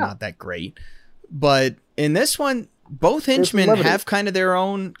usually they're not that great. But in this one, both henchmen have kind of their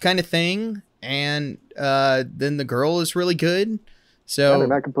own kind of thing, and then the girl is really good. So they're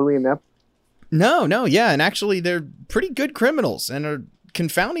not completely inept. No, yeah, and actually they're pretty good criminals and are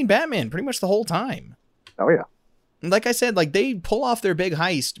confounding Batman pretty much the whole time. Oh yeah. Like I said, like they pull off their big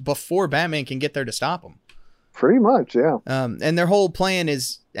heist before Batman can get there to stop them. Pretty much, yeah. And their whole plan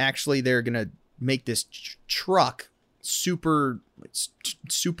is actually they're gonna make this truck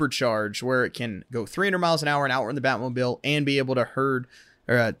supercharged where it can go 300 miles an hour and outrun the Batmobile and be able to herd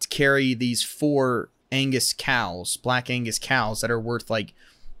or to carry these 4 Angus cows, black Angus cows that are worth like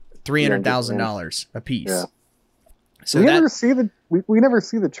 $300,000 a piece. Yeah. So we never see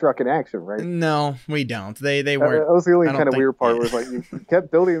the truck in action, right? No, we don't. They weren't. That was the only kind of weird part. Was like you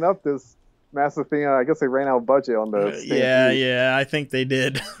kept building up this massive thing. I guess they ran out of budget on the. Yeah, I think they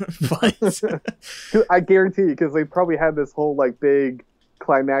did. But I guarantee, because they probably had this whole like big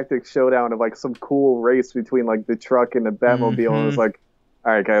climactic showdown of like some cool race between like the truck and the Batmobile, and it was like,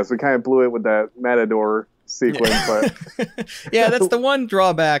 all right, guys, we kind of blew it with that Matador sequence, but yeah, that's the one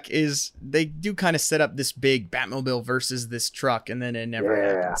drawback is they do kind of set up this big Batmobile versus this truck, and then it never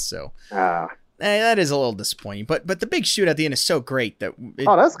happens. So that is a little disappointing. But the big shoot at the end is so great that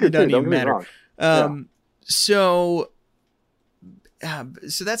that's good. It doesn't even matter. So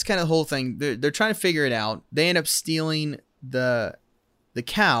that's kind of the whole thing. They're trying to figure it out. They end up stealing the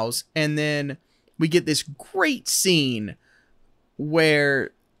cows, and then we get this great scene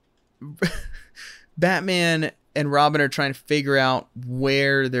where Batman and Robin are trying to figure out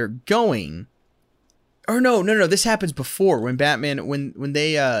where they're going. Or no, this happens before when Batman when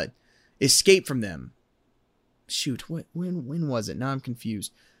they escape from them. Shoot, when was it? Now I'm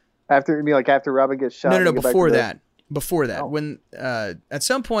confused. After Robin gets shot. No, before that. Before that. Oh. When at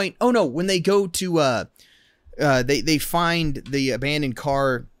some point, when they go to they find the abandoned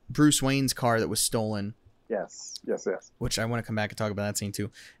car, Bruce Wayne's car that was stolen. Yes. Which I want to come back and talk about that scene too.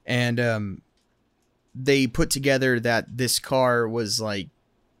 And they put together that this car was like,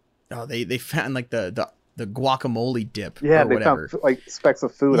 they found like the guacamole dip. Yeah, or they whatever. found like specks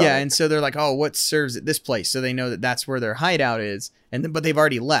of food. Yeah, and so they're like, oh, what serves at this place? So they know that that's where their hideout is, but they've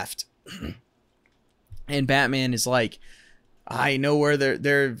already left. And Batman is like, I know where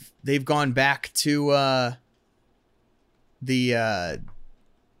they've gone back to their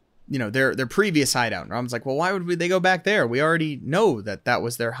previous hideout. And Robin's like, well, why would they go back there? We already know that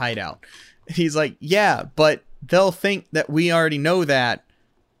was their hideout. He's like, yeah, but they'll think that we already know that.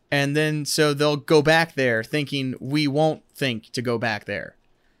 And then so they'll go back there thinking we won't think to go back there.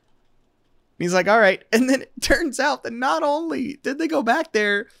 He's like, all right. And then it turns out that not only did they go back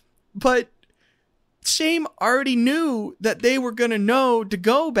there, but Shame already knew that they were going to know to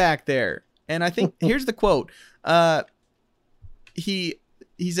go back there. And I think here's the quote. He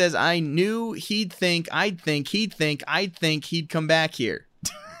says, I knew he'd think he'd come back here.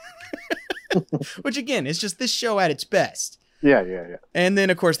 Which again, is just this show at its best. Yeah. And then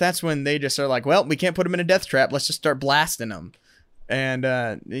of course that's when they just are like, well, we can't put him in a death trap. Let's just start blasting him. And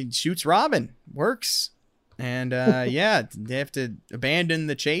he shoots Robin. Works. And they have to abandon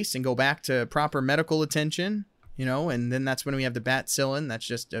the chase and go back to proper medical attention, and then that's when we have the Bat-Cillin. That's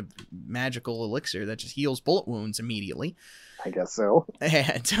just a magical elixir that just heals bullet wounds immediately. I guess so.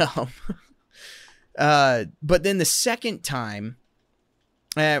 And but then the second time,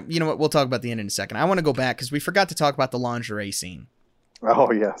 you know what? We'll talk about the end in a second. I want to go back because we forgot to talk about the lingerie scene.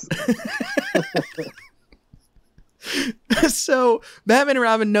 Oh, yes. So Batman and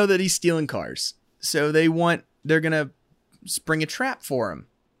Robin know that he's stealing cars. So they're going to spring a trap for him.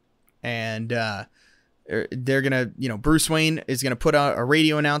 And they're going to, Bruce Wayne is going to put out a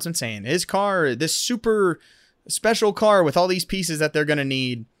radio announcement saying his car, this super special car with all these pieces that they're going to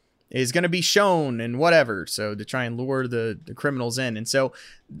need, is going to be shown and whatever. So to try and lure the criminals in. And so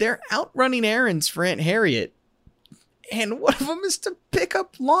they're out running errands for Aunt Harriet. And one of them is to pick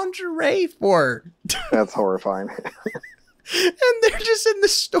up lingerie for her. That's horrifying. And they're just in the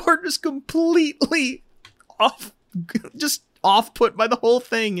store, just completely off put by the whole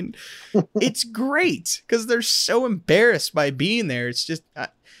thing. And it's great because they're so embarrassed by being there. It's just,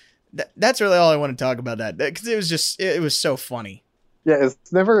 that's really all I want to talk about that. Because it was so funny. Yeah,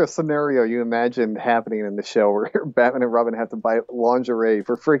 it's never a scenario you imagine happening in the show where Batman and Robin have to buy lingerie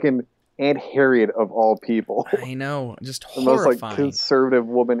for freaking Aunt Harriet of all people. I know, just the horrifying. Most conservative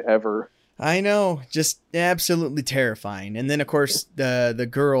woman ever. I know, just absolutely terrifying. And then of course the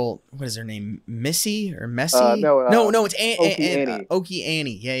girl, what is her name, Missy or Messi? No, it's Annie. Okie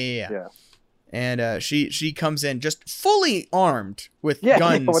Annie. Yeah. And she comes in just fully armed with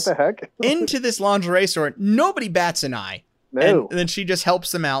guns. What the heck? Into this lingerie store. Nobody bats an eye. No. And then she just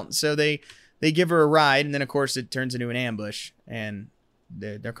helps them out. So they give her a ride, and then of course it turns into an ambush, and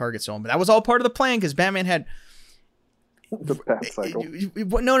their car gets stolen. But that was all part of the plan because Batman The Bat Cycle.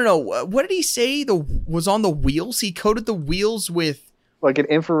 No. What did he say? Was on the wheels? He coated the wheels with like an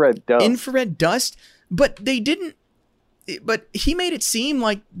infrared dust. Infrared dust, but they didn't. But he made it seem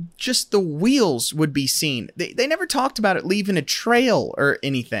like just the wheels would be seen. They never talked about it leaving a trail or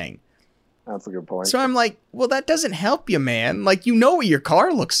anything. That's a good point. So I'm like, well, that doesn't help you, man. Like, you know what your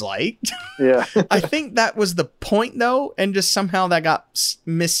car looks like. Yeah. I think that was the point, though, and just somehow that got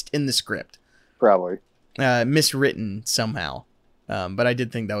missed in the script. Probably. Miswritten somehow. But I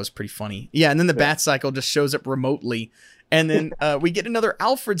did think that was pretty funny. Yeah, and then the Bat Cycle just shows up remotely. And then we get another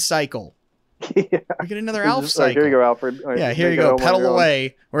Alfred cycle. Yeah. We get another Alf cycle. Here you go, Alfred. Right, yeah, here you go. Pedal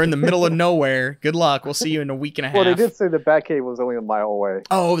away. We're in the middle of nowhere. Good luck. We'll see you in a week and a half. Well, they did say the Batcave was only a mile away.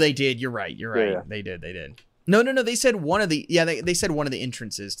 Oh, they did. You're right. Yeah. They did. No. They said one of the they said one of the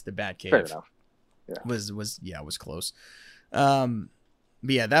entrances to the Batcave. Fair enough. Yeah. Was close. But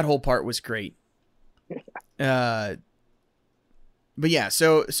yeah, that whole part was great. But yeah,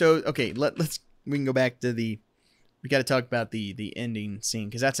 so okay, we can go back to we got to talk about the ending scene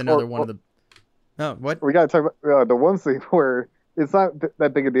because that's another one of the. Oh, what? We got to talk about the one scene where it's not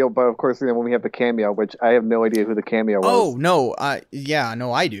that big a deal, but of course, when we have the cameo, which I have no idea who the cameo was. Oh, no. I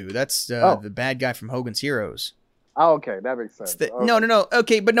do. That's the bad guy from Hogan's Heroes. Oh, okay. That makes sense. Okay. No.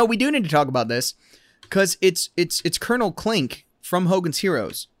 Okay, but no, we do need to talk about this because it's Colonel Klink from Hogan's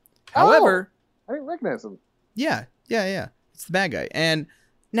Heroes. However, I didn't recognize him. Yeah. It's the bad guy. And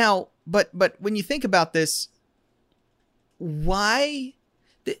now, but when you think about this, why...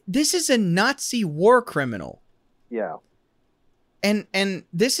 This is a Nazi war criminal. Yeah. And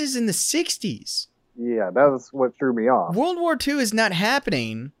this is in the 60s. Yeah, that was what threw me off. World War II is not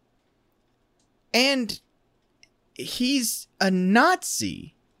happening. And he's a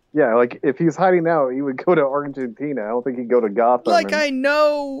Nazi. Yeah, like if he's hiding out, he would go to Argentina. I don't think he'd go to Gotham. Like, I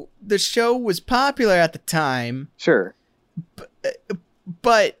know the show was popular at the time. Sure.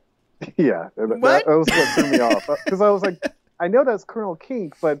 But yeah, that was what threw me off. Because I was like... I know that's Colonel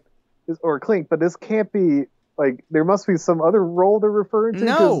Klink, but this can't be like there must be some other role they're referring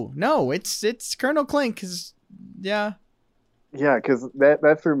to. No, it's Colonel Klink because because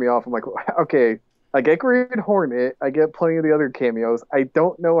that threw me off. I'm like, okay, I get Green Hornet, I get plenty of the other cameos. I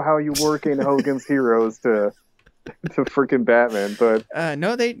don't know how you work in Hogan's Heroes to freaking Batman, but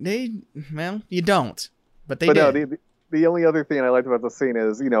no, well, you don't, but they but did. No, the only other thing I liked about the scene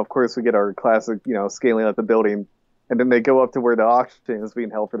is of course we get our classic scaling out the building. And then they go up to where the auction is being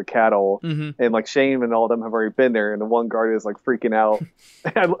held for the cattle. Mm-hmm. And like Shane and all of them have already been there. And the one guard is like freaking out.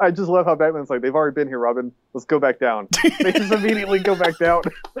 I just love how Batman's like, they've already been here, Robin. Let's go back down. They just immediately go back down.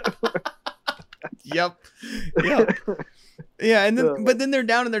 Yep. Yeah. And then, but then they're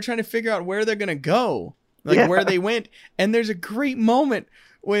down and they're trying to figure out where they're going to go, like where they went. And there's a great moment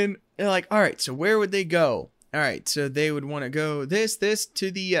when they're like, all right, so where would they go? All right. So they would want to go this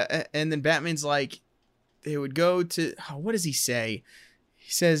to the, and then Batman's like, they would go to, what does he say?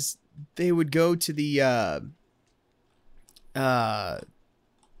 He says they would go to the,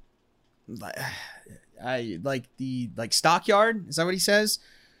 stockyard. Is that what he says?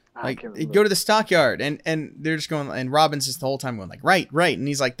 Like they go to the stockyard and they're just going, and Robin's just the whole time going like, right. And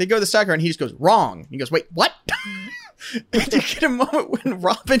he's like, they go to the stockyard and he just goes, wrong. He goes, wait, what? You get a moment when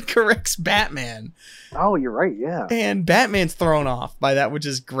Robin corrects Batman. Oh, you're right. Yeah. And Batman's thrown off by that, which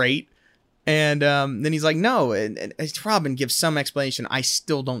is great. And then he's like, no. And Robin gives some explanation. I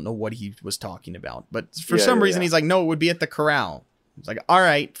still don't know what he was talking about. But for some reason, he's like, no, it would be at the corral. It's like, all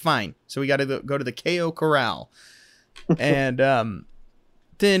right, fine. So we got to go to the KO Corral. And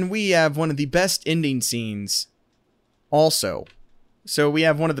then we have one of the best ending scenes also. So we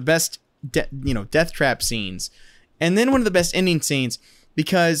have one of the best, death trap scenes. And then one of the best ending scenes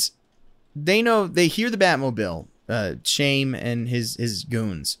because they hear the Batmobile, Shame and his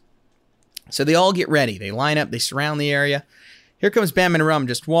goons. So they all get ready. They line up. They surround the area. Here comes Batman and Robin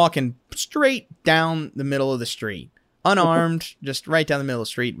just walking straight down the middle of the street. Unarmed, just right down the middle of the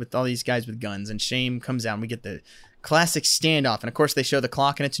street with all these guys with guns. And Shame comes out and we get the classic standoff. And, of course, they show the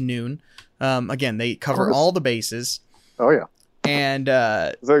clock and it's noon. Again, they cover all the bases. Oh, yeah. And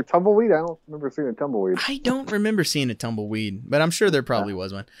is there a tumbleweed? I don't remember seeing a tumbleweed. I don't remember seeing a tumbleweed, but I'm sure there probably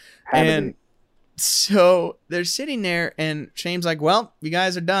was one. And so they're sitting there and Shame's like, well, you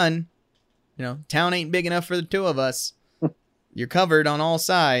guys are done. Town ain't big enough for the two of us. You're covered on all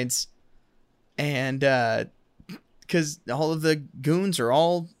sides. And because all of the goons are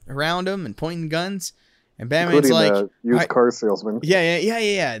all around him and pointing guns. And Batman's including like... used car salesman.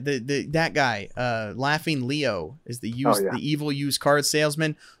 Yeah. That guy, Laughing Leo, is the evil used car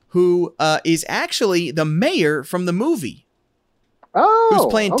salesman who is actually the mayor from the movie. Oh, who's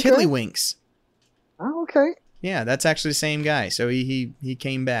playing Tiddlywinks. Oh, okay. Yeah, that's actually the same guy. So he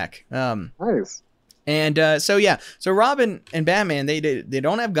came back. Nice. And so Robin and Batman, they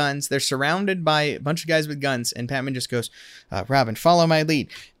don't have guns. They're surrounded by a bunch of guys with guns, and Batman just goes, Robin, follow my lead.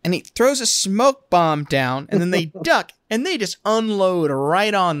 And he throws a smoke bomb down, and then they duck, and they just unload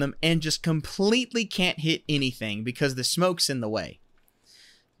right on them and just completely can't hit anything because the smoke's in the way.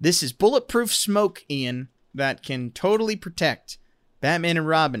 This is bulletproof smoke, Ian, that can totally protect Batman and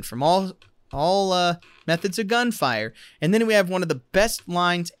Robin from all methods of gunfire. And then we have one of the best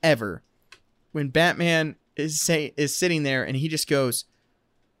lines ever when Batman is sitting there and he just goes,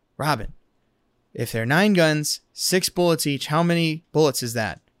 Robin, if there are 9 guns, 6 bullets each, how many bullets is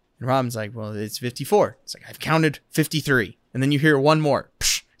that? And Robin's like, well, it's 54. It's like, I've counted 53. And then you hear one more.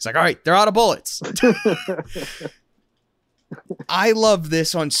 Psh! It's like, all right, they're out of bullets. I love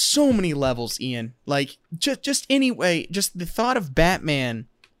this on so many levels, Ian. Like, just anyway, just the thought of Batman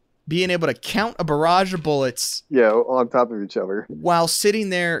being able to count a barrage of bullets. Yeah, on top of each other. While sitting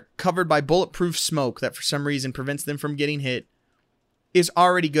there covered by bulletproof smoke that for some reason prevents them from getting hit is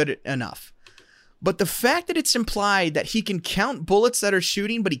already good enough. But the fact that it's implied that he can count bullets that are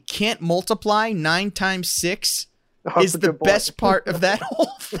shooting, but he can't multiply 9 times 6 is the best part of that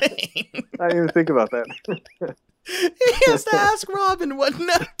whole thing. I didn't even think about that. He has to ask Robin what 9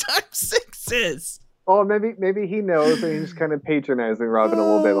 times 6 is. Oh, maybe he knows, and he's kind of patronizing Robin a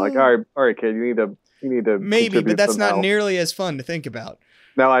little bit. Like, all right, kid, you need to. Maybe, but that's somehow. Not nearly as fun to think about.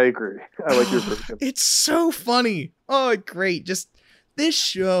 No, I agree. I like your version. It's so funny. Oh, great! Just this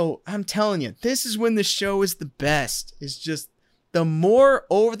show. I'm telling you, this is when the show is the best. It's just the more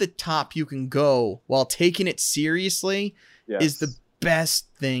over the top you can go while taking it seriously is the best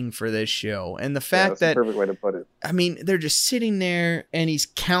thing for this show. And the fact that, perfect way to put it. I mean, they're just sitting there and he's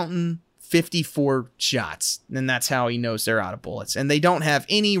counting 54 shots, and that's how he knows they're out of bullets. And they don't have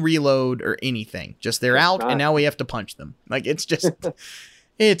any reload or anything. Just they're out, and now we have to punch them. Like, it's just,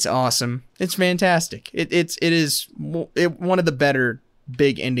 it's awesome. It's fantastic. It is one of the better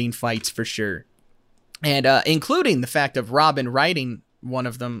big ending fights for sure. And including the fact of Robin riding one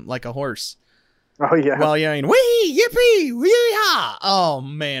of them like a horse. Oh yeah. While yelling, wee, yippee, wee-ha! Oh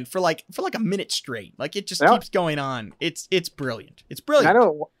man, for like a minute straight. Like, it just keeps going on. It's brilliant. It's brilliant.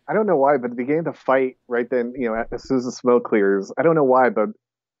 I don't know why, but at the beginning of the fight, right then, as soon as the smoke clears, I don't know why, but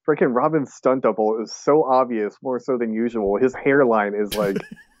freaking Robin's stunt double is so obvious, more so than usual. His hairline is like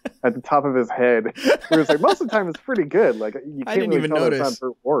at the top of his head. Whereas like most of the time it's pretty good. Like, you can't really tell it's not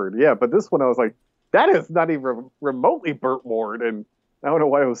Burt Ward. Yeah, but this one I was like, that is not even remotely Burt Ward, and I don't know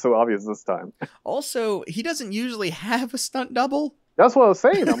why it was so obvious this time. Also, he doesn't usually have a stunt double. That's what I was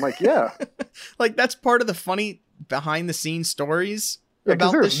saying. I'm like, yeah. Like, that's part of the funny behind-the-scenes stories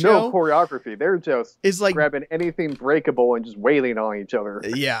about the show. There's no choreography. They're just like grabbing anything breakable and just wailing on each other.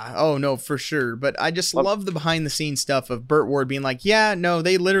 Yeah. Oh, no, for sure. But I just love the behind-the-scenes stuff of Burt Ward being like, yeah, no,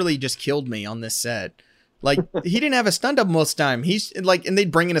 they literally just killed me on this set. Like, he didn't have a stunt double most of the time. He's like, and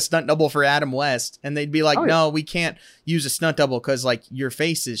they'd bring in a stunt double for Adam West, and they'd be like, no, we can't use a stunt double because, like, your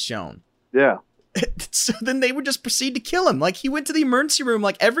face is shown. Yeah. So then they would just proceed to kill him. Like, he went to the emergency room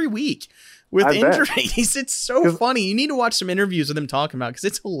like every week with injuries. It's so funny. You need to watch some interviews with him talking about it because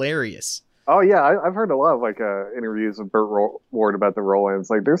it's hilarious. Oh yeah, I've heard a lot of like interviews with Burt Ward about the role, and it's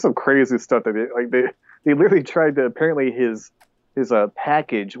like there's some crazy stuff that they literally tried to. Apparently his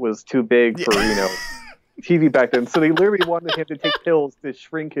package was too big for TV back then, so they literally wanted him to take pills to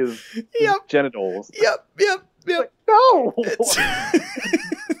shrink his genitals. Yep. Like, no.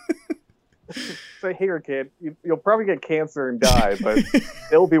 Say, here, kid, you'll probably get cancer and die, but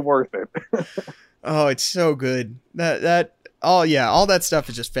it'll be worth it. Oh, it's so good. All that stuff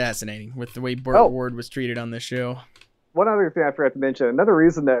is just fascinating with the way Burt Ward was treated on this show. One other thing I forgot to mention, another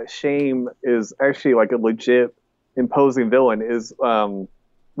reason that Shame is actually like a legit imposing villain is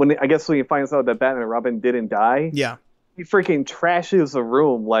when he finds out that Batman and Robin didn't die. Yeah. He freaking trashes the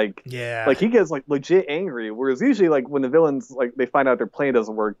room like he gets like legit angry. Whereas usually like when the villains like they find out their plan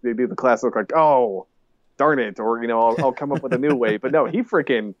doesn't work, they do the classic like, oh, darn it, or I'll come up with a new way. But no, he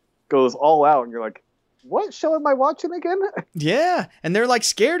freaking goes all out, and you're like, what show am I watching again? Yeah, and they're like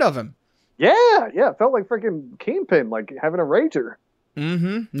scared of him. Yeah, it felt like freaking Kingpin, like having a rager.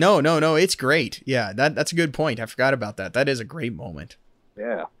 Mm-hmm. No, it's great. Yeah, that's a good point. I forgot about that. That is a great moment.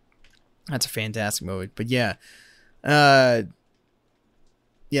 Yeah, that's a fantastic moment. But yeah. This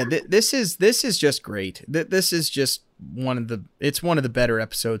is just great. This is just one of the better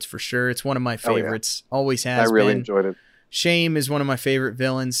episodes for sure. It's one of my favorites. Oh, yeah. Always has been. I really enjoyed it. Shame is one of my favorite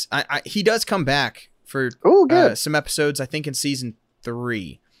villains. He does come back for some episodes, I think in season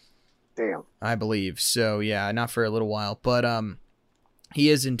 3. Damn. I believe. So yeah, not for a little while, but He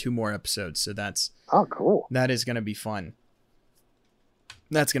is in 2 more episodes, so cool. That is going to be fun.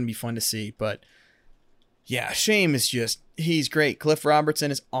 That's going to be fun to see, but yeah, Shame is he's great. Cliff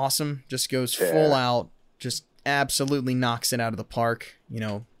Robertson is awesome. Just goes full out, just absolutely knocks it out of the park. You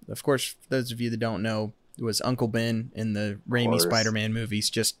know, of course, for those of you that don't know, it was Uncle Ben in the Raimi Spider-Man movies,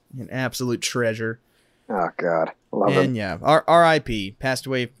 just an absolute treasure. Oh God, love him. And yeah, R.I.P. passed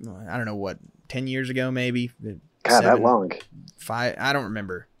away. I don't know what, 10 years ago, maybe. God, that long? 5. I don't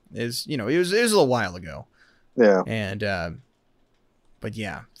remember. It was a little while ago. Yeah. And but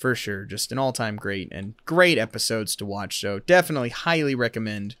yeah, for sure, just an all-time great and great episodes to watch. So definitely highly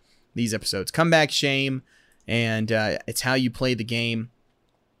recommend these episodes. Comeback Shame, and It's How You Play the Game.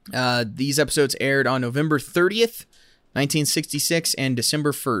 These episodes aired on November 30th, 1966, and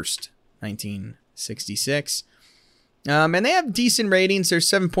December 1st, 1966. And they have decent ratings. There's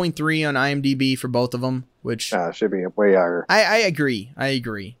 7.3 on IMDb for both of them, which should be way higher. I agree.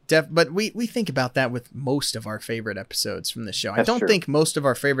 But we think about that with most of our favorite episodes from the show. I don't think most of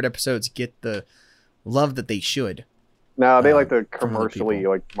our favorite episodes get the love that they should. No, they like the commercially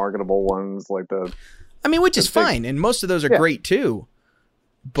marketable ones, which is fine, and most of those are great too.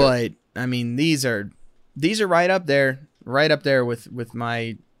 But I mean, these are right up there with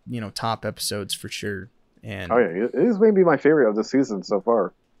my top episodes for sure. And it is maybe my favorite of the season so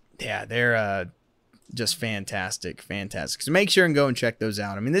far. Yeah, they're just fantastic. So make sure and go and check those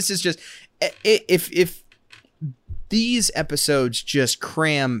out. I mean, this is just if these episodes just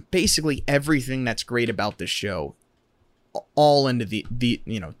cram basically everything that's great about the show all into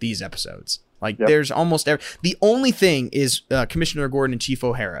these episodes. There's almost the only thing is Commissioner Gordon and Chief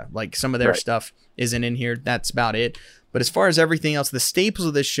O'Hara. Like, some of their stuff isn't in here. That's about it. But as far as everything else, the staples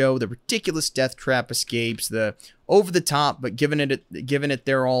of this show, the ridiculous death trap escapes, the over the top but given it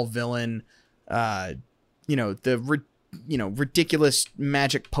they're all villain, ridiculous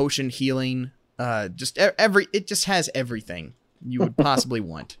magic potion healing, it just has everything you would possibly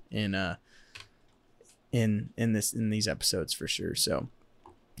want in these episodes for sure. So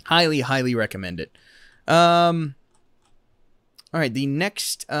highly recommend it. All right, the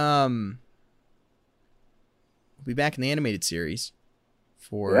next we'll be back in the animated series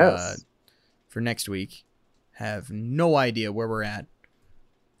for next week. Have no idea where we're at.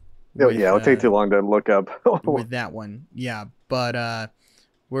 It'll take too long to look up with that one. Yeah, but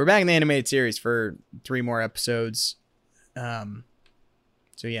we're back in the animated series for 3 more episodes. So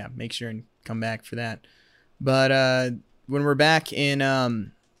yeah, make sure and come back for that. But when we're back in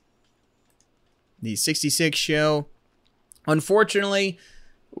the 66 show, unfortunately,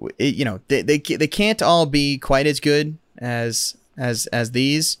 they can't all be quite as good as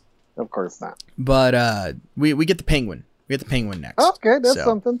these. Of course not. But we get the penguin. We get the penguin next. Okay, that's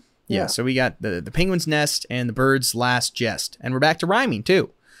something. Yeah, so we got the penguin's nest and the bird's last jest, and we're back to rhyming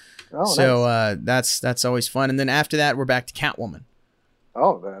too. Oh, so nice. That's always fun. And then after that, we're back to Catwoman.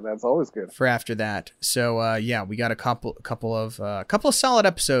 Oh, that's always good. For after that, so we got a couple of solid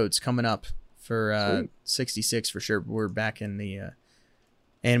episodes coming up for 66 for sure. We're back in the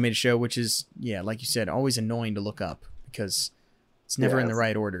animated show, which is, like you said, always annoying to look up because it's never in the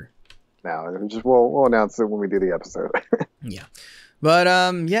right order. No, we'll announce it when we do the episode. Yeah, but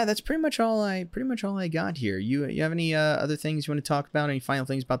that's pretty much all I got here. You have any other things you want to talk about? Any final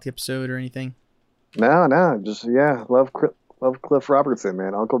things about the episode or anything? No, just love Cliff Robertson,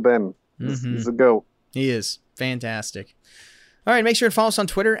 man. Uncle Ben, he's a goat. He is fantastic. All right, make sure to follow us on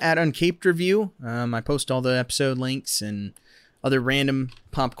Twitter at Uncaped Review. I post all the episode links and other random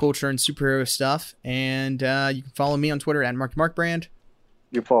pop culture and superhero stuff. And you can follow me on Twitter at MarkBrand.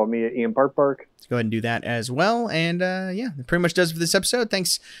 You follow me at Ian Park. Let's go ahead and do that as well. And that pretty much does it for this episode.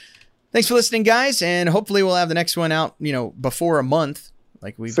 Thanks for listening, guys. And hopefully we'll have the next one out, before a month,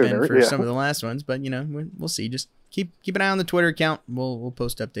 like we've been for some of the last ones. But we'll see. Just keep an eye on the Twitter account. We'll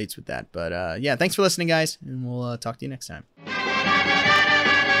post updates with that. But thanks for listening, guys, and we'll talk to you next time.